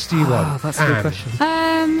presents do you want? That's a good question.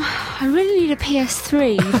 I really need a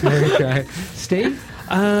PS3. Okay. Steve?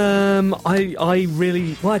 I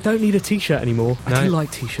really... Well, I don't need a T-shirt anymore. No? I do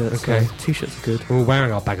like T-shirts. Okay. So T-shirts are good. We're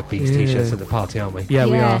wearing our Bag of Beats T-shirts at the party, aren't we? Yeah,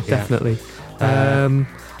 we Yeah. are, definitely.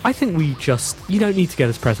 I think we just... You don't need to get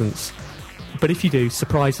us presents. But if you do,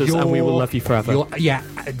 surprise us and we will love you forever. I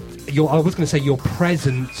was going to say your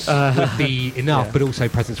presence would be enough, but also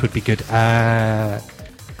presents would be good.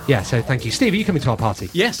 So thank you. Steve, are you coming to our party?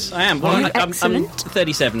 Yes, I am. Well, I'm Excellent.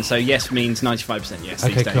 37, so yes means 95% yes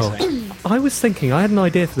Okay, these days. cool. So. I was thinking, I had an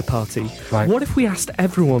idea for the party. Right. What if we asked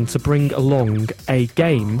everyone to bring along a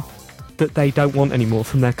game that they don't want anymore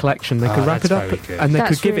from their collection? They could wrap that's it up very good. and they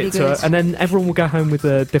That's could give really it to good. her, and then everyone will go home with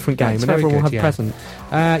a different game, That's and very everyone will good, have a present.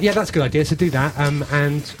 That's a good idea, so do that.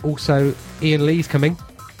 And also, Ian Lee's coming.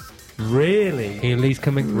 Really? Ian Lee's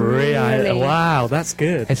coming. Really? Wow, that's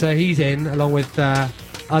good. And so he's in, along with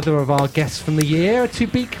other of our guests from the year to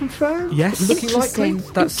be confirmed. Yes. Looking likely.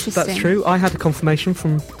 Interesting. That's Interesting. true. I had a confirmation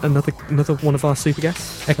from another one of our super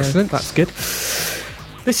guests. so Excellent. that's good.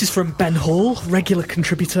 This is from Ben Hall, regular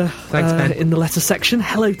contributor. Thanks, Ben. In the letter section.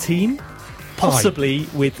 Hello, team. Possibly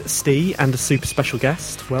with Steve and a super special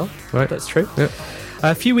guest. Well, Right. that's true. Yep.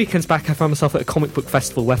 A few weekends back, I found myself at a comic book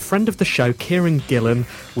festival where friend of the show, Kieran Gillen,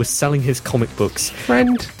 was selling his comic books.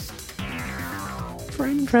 Friend.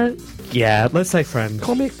 Yeah, let's say friend.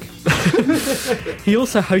 Comic. He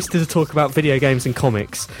also hosted a talk about video games and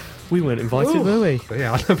comics. We weren't invited, Ooh. were we?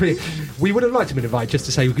 Yeah, we would have liked to be invited just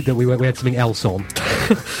to say that we had something else on.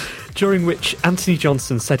 During which Anthony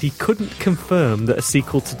Johnson said he couldn't confirm that a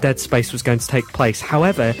sequel to Dead Space was going to take place.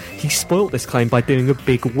 However, he spoilt this claim by doing a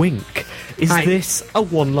big wink. Is this a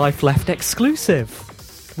One Life Left exclusive?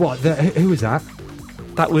 What? Who was that?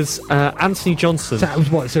 That was Anthony Johnson. So that was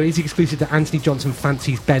what? So is he exclusive to Anthony Johnson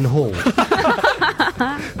fancies Ben Hall?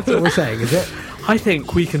 That's what we're saying, is it? I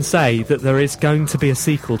think we can say that there is going to be a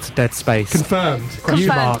sequel to Dead Space. Confirmed. Question Confirmed.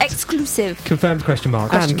 mark. Exclusive. Confirmed question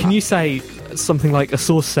mark. And can you say something like a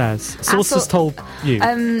source says? A source has told you.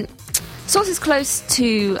 Sources close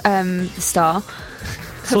to the Star.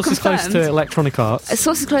 Sources close to Electronic Arts.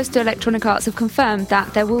 Sources close to Electronic Arts have confirmed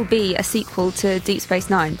that there will be a sequel to Deep Space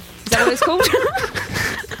Nine. Is that what it's called?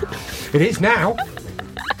 It is now.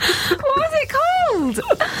 What was it called?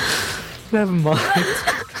 Never mind.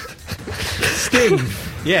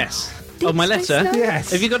 Steve. Yes. Oh, my Space letter? Nine?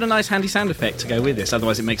 Yes. Have you got a nice handy sound effect to go with this?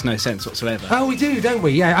 Otherwise it makes no sense whatsoever. Oh, we do, don't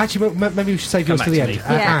we? Yeah, actually, maybe we should save yours Come to the back end. to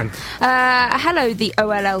me. Anne. Hello, the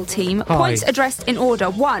OLL team. Hi. Points addressed in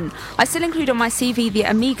order. 1. I still include on my CV the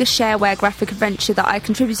Amiga shareware graphic adventure that I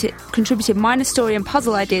contributed minor story and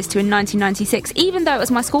puzzle ideas to in 1996, even though it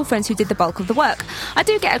was my school friends who did the bulk of the work. I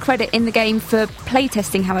do get a credit in the game for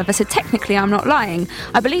playtesting, however, so technically I'm not lying.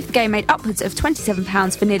 I believe the game made upwards of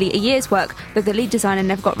 £27 for nearly a year's work, though the lead designer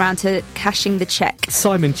never got round to cashing the check.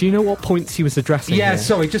 Simon, do you know what points he was addressing? Yeah, here?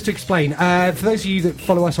 sorry, just to explain. For those of you that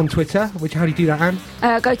follow us on Twitter, how do you do that,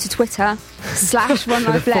 Anne? Go to Twitter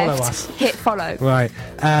 /OneLifeLeft. Follow us. Hit follow. Right.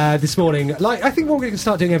 This morning, I think what we're going to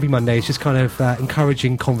start doing every Monday is just kind of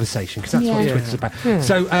encouraging conversation, because that's what Yeah. Twitter's about.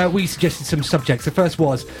 So we suggested some subjects. The first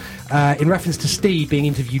was, in reference to Steve being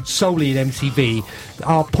interviewed solely at MTV,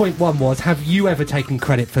 our point 1 was, have you ever taken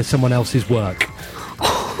credit for someone else's work?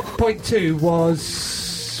 Point 2 was...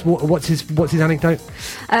 What's his anecdote?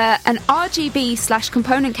 An RGB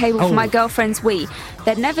 /component cable for my girlfriend's Wii.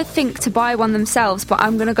 They'd never think to buy one themselves, but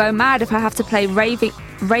I'm going to go mad if I have to play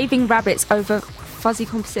Raving Rabbits over fuzzy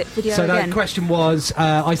composite video So again. the question was,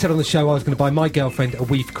 I said on the show I was going to buy my girlfriend a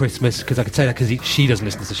Wii for Christmas, because I could say that because she doesn't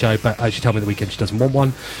listen to the show, but she told me the weekend she doesn't want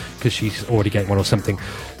one because she's already getting one or something.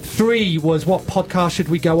 3 was what podcast should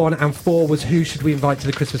we go on, and 4 was who should we invite to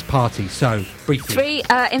the Christmas party. So, briefly. 3,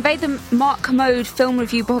 invade the Mark Commode film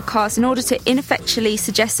review podcast in order to ineffectually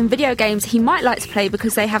suggest some video games he might like to play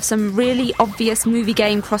because they have some really obvious movie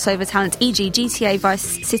game crossover talent, e.g. GTA,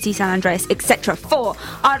 Vice City, San Andreas, etc. 4,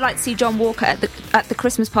 I'd like to see John Walker at the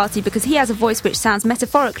Christmas party because he has a voice which sounds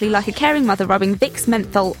metaphorically like a caring mother rubbing Vicks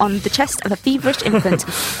menthol on the chest of a feverish infant.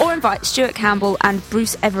 Or invite Stuart Campbell and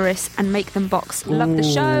Bruce Everest and make them box. Love the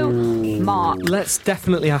show, Mark. Let's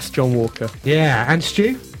definitely ask John Walker. Yeah, and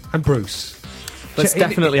Stu and Bruce. Let's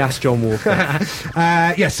definitely ask John Walker.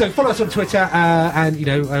 So follow us on Twitter, and we've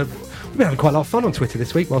been having quite a lot of fun on Twitter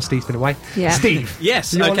this week while Steve's been away. Yeah. Steve.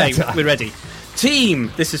 Yes, your okay, letter. we're ready.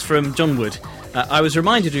 Team, this is from John Wood. I was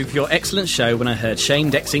reminded of your excellent show when I heard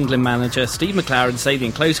shamed ex-England manager Steve McLaren say the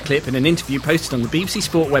enclosed clip in an interview posted on the BBC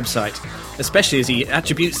Sport website, especially as he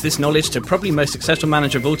attributes this knowledge to probably most successful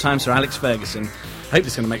manager of all time, Sir Alex Ferguson. I hope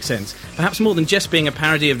this is going to make sense. Perhaps more than just being a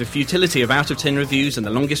parody of the futility of out of 10 reviews and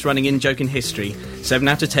the longest running in-joke in history, 7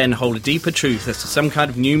 out of 10 hold a deeper truth as to some kind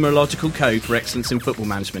of numerological code for excellence in football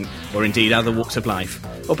management, or indeed other walks of life.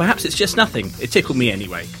 Or perhaps it's just nothing. It tickled me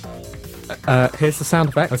anyway. Here's the sound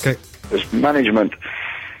effect. Okay. As management,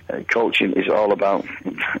 coaching is all about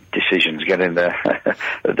decisions, getting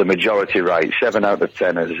the majority right. 7 out of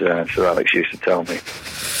 10, as Sir Alex used to tell me.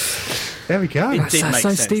 There we go. It did make So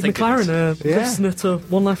sense. Steve Thank McLaren, Yeah. listener to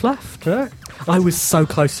One Life Left. Right. I was so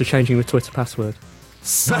close to changing the Twitter password.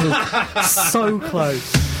 So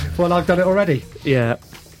close. Well, I've done it already. Yeah.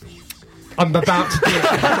 I'm about to do it.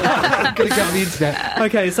 I'm going to get on the internet.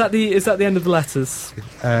 Okay, is that the end of the letters?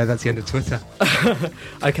 That's the end of Twitter.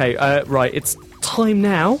 Okay, right. It's time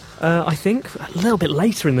now. I think a little bit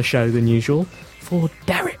later in the show than usual for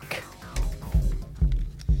Derek.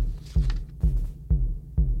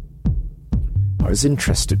 I was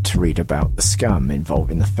interested to read about the scam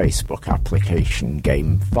involving the Facebook application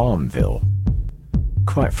game Farmville.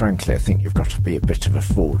 Quite frankly, I think you've got to be a bit of a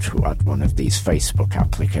fool to add one of these Facebook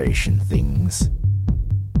application things.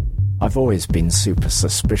 I've always been super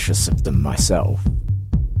suspicious of them myself.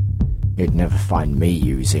 You'd never find me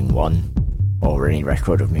using one, or any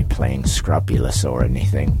record of me playing Scrabulous or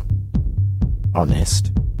anything.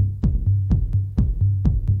 Honest.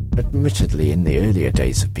 Admittedly, in the earlier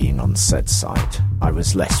days of being on said site, I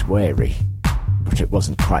was less wary, but it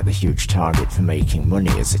wasn't quite the huge target for making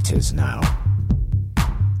money as it is now.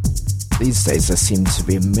 These days there seem to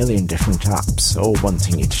be a million different apps, all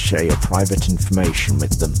wanting you to share your private information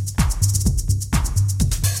with them.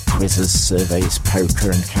 Quizzes, surveys,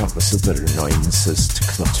 poker and countless other annoyances to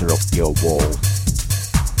clutter up your wall.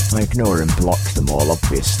 I ignore and block them all,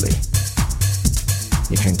 obviously.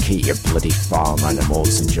 You can keep your bloody farm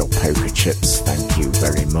animals and your poker chips, thank you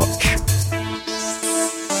very much.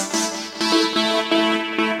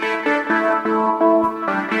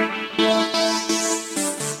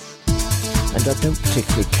 And I don't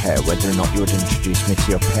particularly care whether or not you would introduce me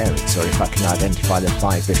to your parents, or if I can identify the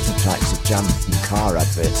 5 different types of jam from car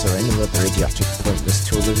adverts, or any other idiotic pointless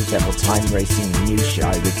tool of the devil time-racing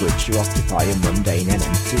minutiae with which you occupy your mundane and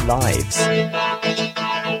empty lives.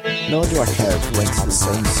 Nor do I care if we went to the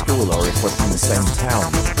same school or if we're from the same town.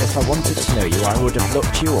 If I wanted to know you, I would have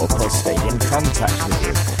looked you up or stayed in contact with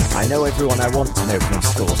you. I know everyone I want to know from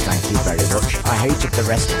school, thank you very much. I hated the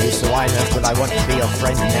rest of you, so I know that I want to be your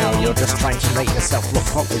friend now. You're just trying to make yourself look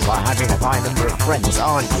popular by having a high number of friends,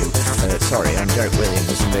 aren't you? Sorry, I'm Derek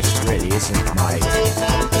Williams, and this really isn't my...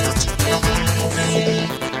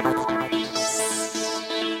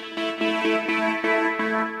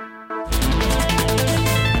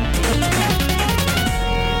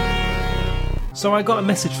 So I got a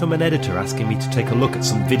message from an editor asking me to take a look at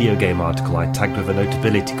some video game article I tagged with a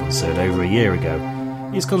notability concern over a year ago.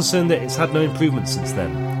 He's concerned that it's had no improvement since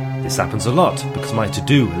then. This happens a lot because my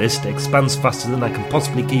to-do list expands faster than I can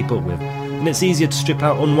possibly keep up with, and it's easier to strip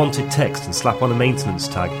out unwanted text and slap on a maintenance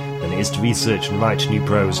tag than it is to research and write new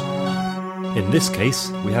prose. In this case,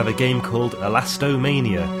 we have a game called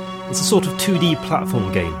Elastomania. It's a sort of 2D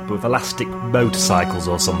platform game, but with elastic motorcycles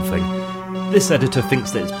or something. This editor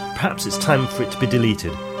thinks that perhaps it's time for it to be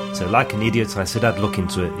deleted, so like an idiot I said I'd look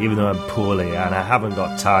into it, even though I'm poorly and I haven't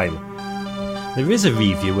got time. There is a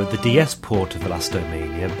review of the DS port of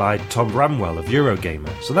Elastomania by Tom Bramwell of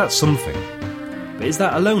Eurogamer, so that's something. But is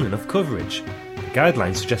that alone enough coverage? The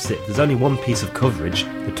guidelines suggest that if there's only one piece of coverage,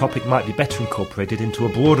 the topic might be better incorporated into a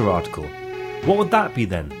broader article. What would that be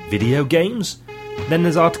then? Video games? Then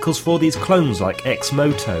there's articles for these clones like Ex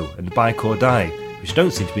Moto and Bike or Die, which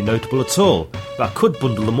don't seem to be notable at all, but I could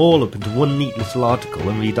bundle them all up into one neat little article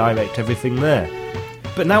and redirect everything there.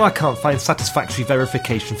 But now I can't find satisfactory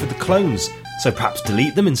verification for the clones, so perhaps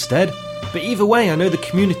delete them instead. But either way, I know the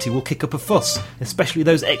community will kick up a fuss, especially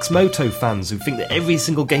those ex-Moto fans who think that every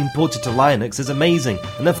single game ported to Linux is amazing,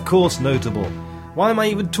 and of course notable. Why am I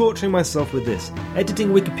even torturing myself with this? Editing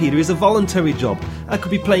Wikipedia is a voluntary job. I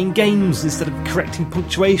could be playing games instead of correcting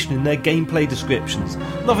punctuation in their gameplay descriptions.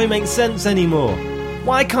 Nothing makes sense anymore.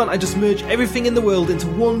 Why can't I just merge everything in the world into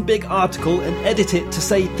one big article and edit it to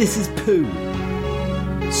say this is poo?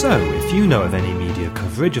 So, if you know of any media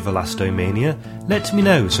coverage of Elastomania, let me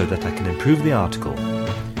know so that I can improve the article.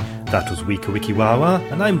 That was Wika Wiki Wawa,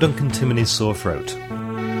 and I'm Duncan Timoney's sore throat.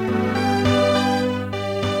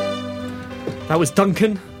 That was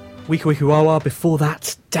Duncan, Wiki Wiki Wawa. Before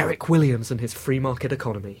that, Derek Williams and his free market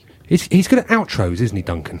economy. He's good at outros, isn't he,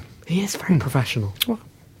 Duncan? He is very professional. Well,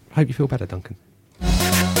 I hope you feel better, Duncan.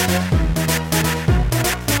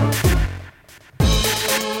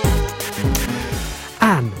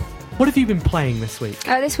 Anne, what have you been playing this week?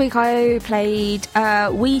 This week I played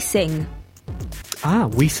We Sing.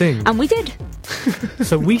 We Sing. And we did.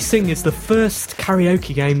 So We Sing is the first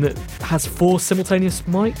karaoke game that has 4 simultaneous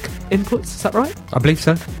mic inputs, is that right? I believe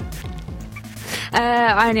so.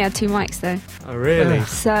 I only had 2 mics though. Oh, really?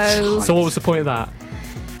 So what was the point of that?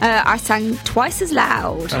 I sang twice as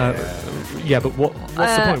loud. Yeah, but what's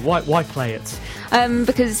the point? Why play it?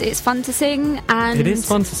 Because it's fun to sing, and it is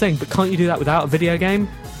fun to sing, but can't you do that without a video game?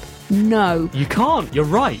 No. You can't, you're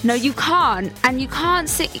right. No, you can't. And you can't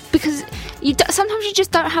sing, because sometimes you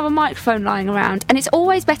just don't have a microphone lying around, and it's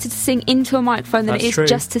always better to sing into a microphone than it is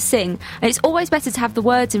just to sing. And it's always better to have the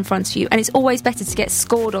words in front of you, and it's always better to get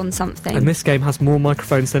scored on something. And this game has more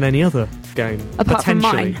microphones than any other game, apart from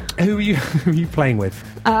potentially. mine. Who are you playing with?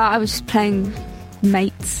 I was just playing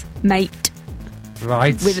mate.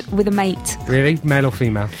 Right. With a mate. Really? Male or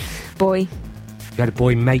female? Boy. You had a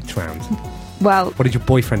boy mate round? Well... What did your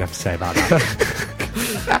boyfriend have to say about that?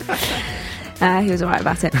 He was alright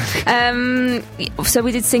about it. So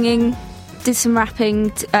we did singing, did some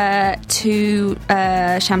rapping to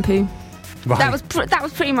Shampoo. Right. That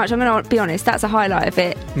was pretty much, I'm going to be honest, that's a highlight of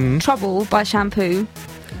it. Trouble by Shampoo.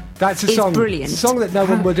 That's a song. Brilliant. It's a song that no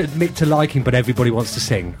one would admit to liking, but everybody wants to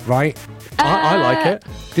sing, right? I like it.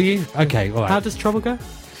 Do you? Okay, all right. How does Trouble go?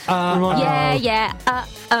 Yeah.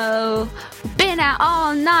 Been out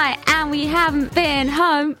all night and we haven't been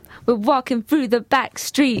home. We're walking through the back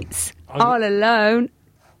streets all alone.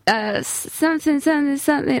 Something,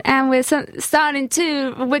 and we're starting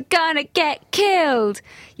to. We're gonna get killed.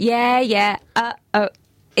 Yeah.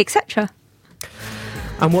 Etc.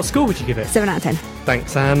 And what score would you give it? 7 out of 10.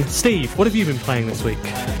 Thanks, Anne. Steve, what have you been playing this week?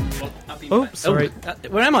 Oh, sorry.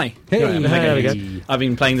 Where am I? Hey. There we go. I've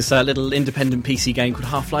been playing this little independent PC game called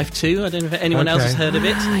Half-Life 2. I don't know if anyone else has heard of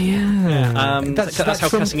it. Yeah. That's how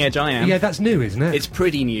cutting edge I am. Yeah, that's new, isn't it? It's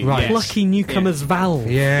pretty new. Right. Yes. Lucky newcomers Valve.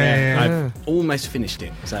 Yeah. I've almost finished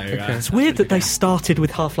it. So It's weird that they started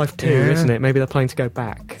with Half-Life 2, isn't it? Maybe they're planning to go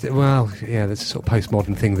back. Well, yeah, there's a sort of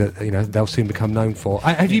postmodern thing that they'll soon become known for.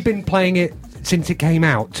 Have you been playing it since it came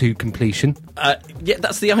out to completion? Yeah,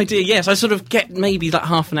 that's the idea. Yes, I sort of get maybe like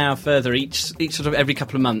half an hour further each sort of every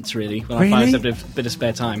couple of months, really, when I find a bit of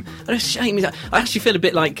spare time. And it's a shame. I actually feel a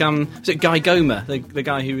bit like was it Guy Gomer, the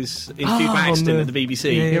guy who was in Hugh Baxton at the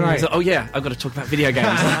BBC? Yeah, you're right. Like, I've got to talk about video games.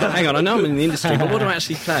 Hang on, I know I'm in the industry, but what do I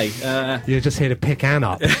actually play? You're just here to pick Anne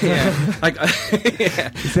up. I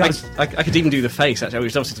could even do the face, actually,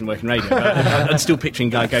 which obviously doesn't work in radio, but I'm still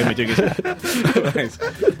picturing Guy Gomer doing his...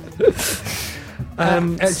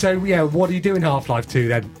 So what are you doing Half-Life 2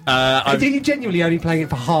 then? Are you genuinely only playing it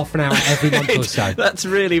for half an hour every month or so? That's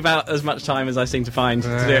really about as much time as I seem to find to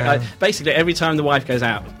do it. Basically, every time the wife goes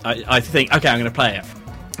out, I think, okay, I'm going to play it.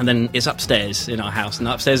 And then it's upstairs in our house, and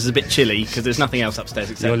upstairs is a bit chilly because there's nothing else upstairs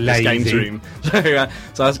except this games room.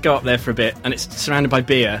 So I go up there for a bit, and it's surrounded by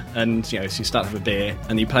beer, and so you start to have a beer,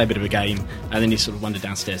 and you play a bit of a game, and then you sort of wander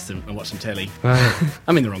downstairs and watch some telly.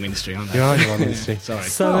 I'm in the wrong industry, aren't I? You are in the wrong industry. Sorry.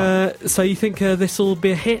 So you think this will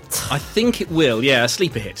be a hit? I think it will. Yeah, a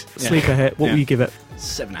sleeper hit. Sleeper hit. What will you give it?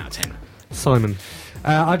 7 out of 10. Simon.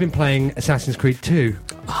 I've been playing Assassin's Creed 2.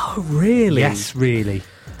 Oh, really? Yes, really.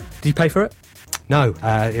 Did you pay for it? No,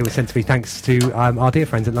 it was sent to me thanks to our dear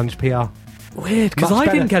friends at Lunge PR. Weird, because I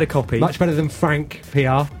didn't get a copy. Much better than Frank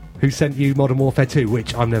PR, who sent you Modern Warfare 2,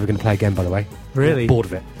 which I'm never going to play again, by the way. Really? I'm bored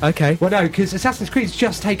of it. Okay. Well, no, because Assassin's Creed's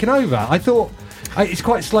just taken over. I thought it's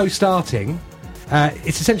quite slow starting,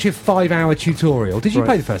 It's essentially a 5-hour tutorial. Did you Right.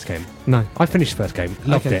 play the first game? No. I finished the first game.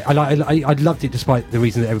 Loved Okay. it. I loved it despite the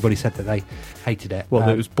reason that everybody said that they hated it. Well,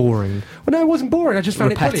 it was boring. Well, no, it wasn't boring. I just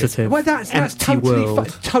found Repetitive. it brilliant. Well, that's Empty totally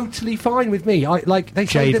world. totally fine with me. They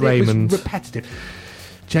say Jade that Raymond. it was repetitive.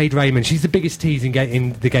 Jade Raymond, she's the biggest tease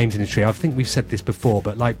in the games industry. I think we've said this before,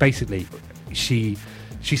 but basically, she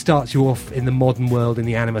starts you off in the modern world in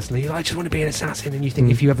the Animus, and you're like, I just want to be an assassin. And you think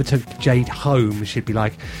if you ever took Jade home, she'd be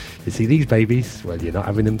like, you see these babies? Well, you're not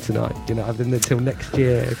having them tonight. You're not having them until next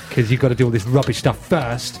year because you've got to do all this rubbish stuff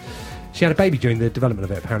first. She had a baby during the development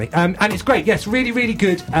of it, apparently. And it's great. Yes, really, really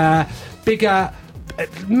good. Bigger.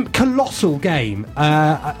 Colossal game.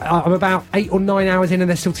 I'm about 8 or 9 hours in, and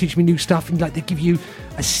they're still teaching me new stuff. And they give you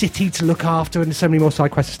a city to look after, and so many more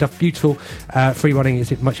side quests and stuff. Beautiful. Free running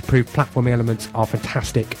is much improved. Platforming elements are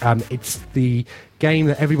fantastic. It's the game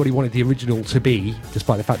that everybody wanted the original to be,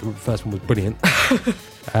 despite the fact that the first one was brilliant.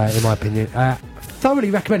 In my opinion,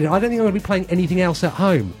 thoroughly recommended. I don't think I'm going to be playing anything else at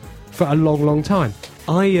home for a long, long time.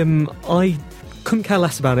 I couldn't care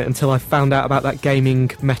less about it until I found out about that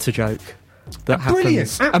gaming meta joke. That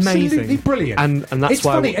happens. Absolutely Amazing. brilliant. And that's it's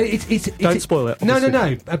why funny. It's don't spoil it. No,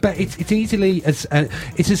 obviously. but it's easily as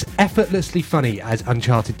it's as effortlessly funny as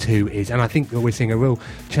Uncharted 2 is, and I think that we're seeing a real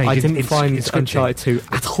change. I in didn't find scripting. Uncharted 2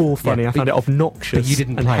 at all funny. Yeah, I found it obnoxious but you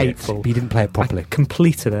didn't and play hateful. It. You didn't play it properly. I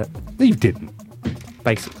completed it. No, you didn't.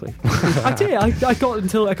 Basically, I did. I got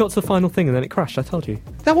to the final thing and then it crashed. I told you.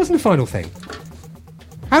 That wasn't the final thing.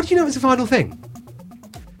 How did you know it was the final thing?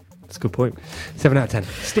 That's a good point. 7 out of 10.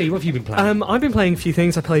 Steve, what have you been playing? I've been playing a few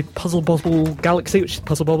things. I played Puzzle Bobble Galaxy, which is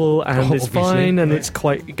Puzzle Bobble, and it's obviously, fine, and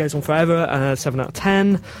right. it goes on forever. 7 out of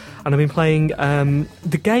 10. And I've been playing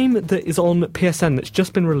the game that is on PSN that's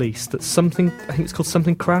just been released. That's something. I think it's called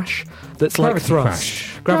something Crash. That's Gravity like Crash.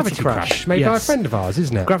 Thrust. Gravity Crash, made by a friend of ours,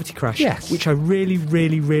 isn't it? Gravity Crash. Yes. Which I really,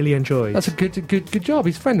 really, really enjoyed. That's a good job.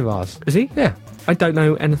 He's a friend of ours. Is he? Yeah. I don't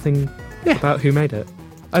know anything about who made it.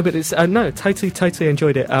 Oh, but it's no, totally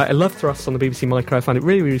enjoyed it. I love Thrust on the BBC Micro. I found it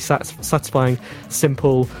really, really satisfying,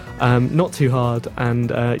 simple, not too hard,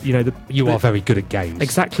 and you are very good at games.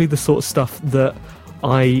 Exactly the sort of stuff that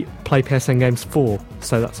I play PSN games for.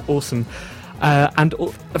 So that's awesome. And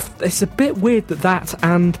it's a bit weird that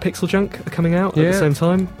and Pixel Junk are coming out at the same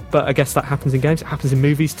time, but I guess that happens in games. It happens in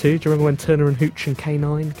movies too. Do you remember when Turner and Hooch and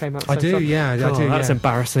K9 came out? I do, yeah. That's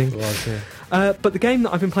embarrassing. It was, yeah. But the game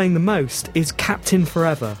that I've been playing the most is Captain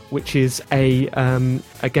Forever, which is a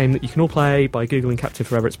game that you can all play by googling Captain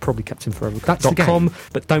Forever. It's probably CaptainForever.com,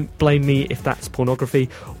 but don't blame me if that's pornography,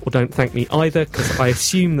 or don't thank me either, because I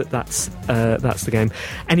assume that's the game.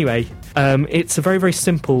 Anyway, it's a very, very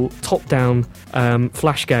simple top-down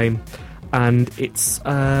flash game, and it's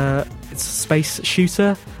a space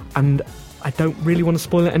shooter, and I don't really want to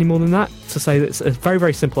spoil it any more than that, to say that it's a very,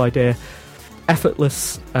 very simple idea.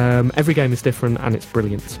 Effortless, every game is different, and it's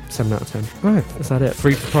brilliant. 7 out of 10. Right, is that it?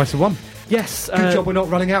 3 for the price of 1. Yes. Good job we're not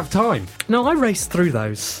running out of time. No, I raced through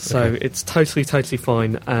those, so it's totally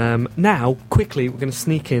fine. Now, quickly, we're going to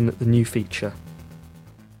sneak in the new feature.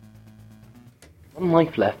 One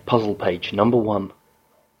Life Left puzzle page number 1.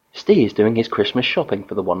 Steve is doing his Christmas shopping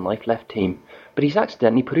for the One Life Left team, but he's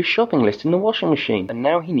accidentally put his shopping list in the washing machine, and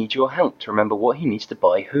now he needs your help to remember what he needs to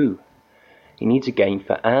buy who. He needs a game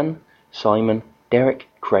for Anne, Simon, Derek,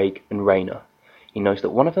 Craig and Raina. He knows that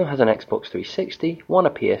one of them has an Xbox 360, one a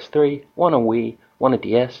PS3, one a Wii, one a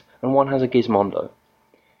DS, and one has a Gizmondo.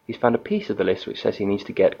 He's found a piece of the list which says he needs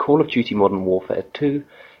to get Call of Duty Modern Warfare 2,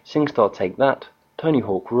 SingStar Take That, Tony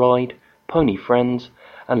Hawk Ride, Pony Friends,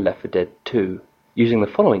 and Left 4 Dead 2. Using the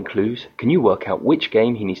following clues, can you work out which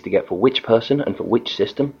game he needs to get for which person and for which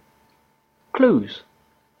system? Clues.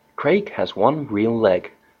 Craig has one real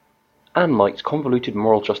leg. Anne likes convoluted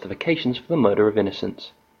moral justifications for the murder of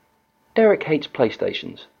innocents. Derek hates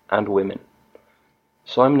PlayStations and women.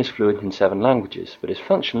 Simon is fluent in 7 languages, but is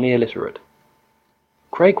functionally illiterate.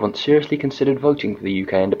 Craig once seriously considered voting for the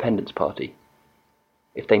UK Independence Party.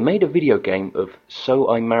 If they made a video game of So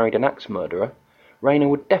I Married an Axe Murderer, Raina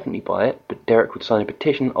would definitely buy it, but Derek would sign a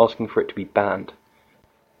petition asking for it to be banned.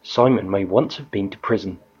 Simon may once have been to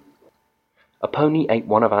prison. A pony ate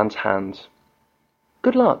one of Anne's hands.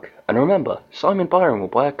 Good luck, and remember, Simon Byron will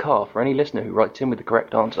buy a car for any listener who writes in with the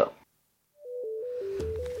correct answer.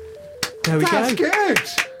 There we That's go.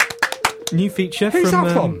 good! New feature Who's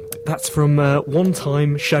that from? That's from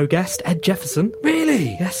one-time show guest Ed Jefferson.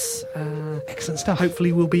 Really? Yes. Excellent stuff.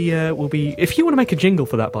 Hopefully we'll be. If you want to make a jingle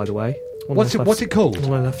for that, by the way. What's it called?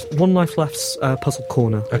 One Life Left's Puzzle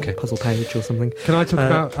Corner. Okay. Puzzle page or something. Can I talk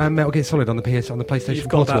about Metal Gear Solid on the PlayStation You've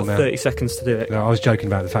got Portable about now? 30 seconds to do it. No, I was joking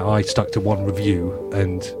about the fact I stuck to one review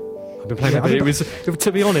and I've been playing But it was,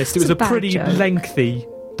 to be honest, it was a a bad pretty joke. lengthy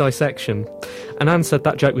dissection. And Anne said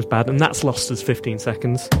that joke was bad, and that's lost us 15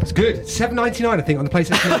 seconds. It's good. $7.99, I think, on the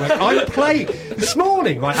PlayStation Network. I played this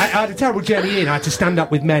morning. Right, I had a terrible journey in. I had to stand up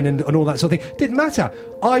with men and all that sort of thing. Didn't matter.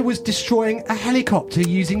 I was destroying a helicopter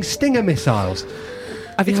using Stinger missiles.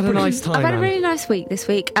 Have you had a nice time, I've had a Anne? really nice week this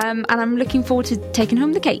week, and I'm looking forward to taking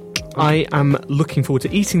home the cake. I am looking forward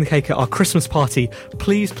to eating the cake at our Christmas party.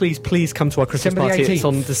 Please, please, please come to our Christmas December the party. 18th. It's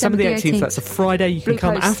on December the 18th. That's a Friday. You can Blue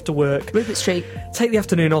come Post. after work. Rupert Street. Take the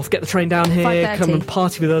afternoon off, get the train down here, 5:30. come and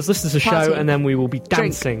party with us, listen to the show, Party. and then we will be Drink.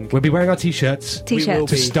 dancing. We'll be wearing our T-shirts. We will T-shirt.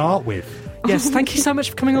 To be. start with. Yes, thank you so much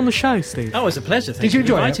for coming on the show, Steve. Oh, it was a pleasure. Thank Did you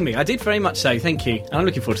enjoy for it? inviting me. I did very much so. Thank you. And I'm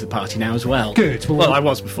looking forward to the party now as well. Good. Well, I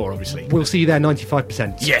was before, obviously. We'll see you there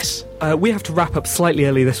 95%. Yes. We have to wrap up slightly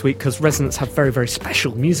early this week because Resonance have very, very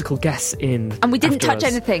special musical guests in. And we didn't after touch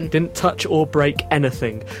us. anything. Didn't touch or break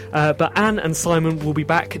anything. But Anne and Simon will be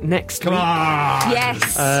back next week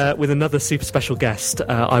Yes. with another super special guest.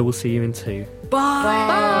 I will see you in 2.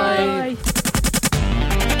 Bye.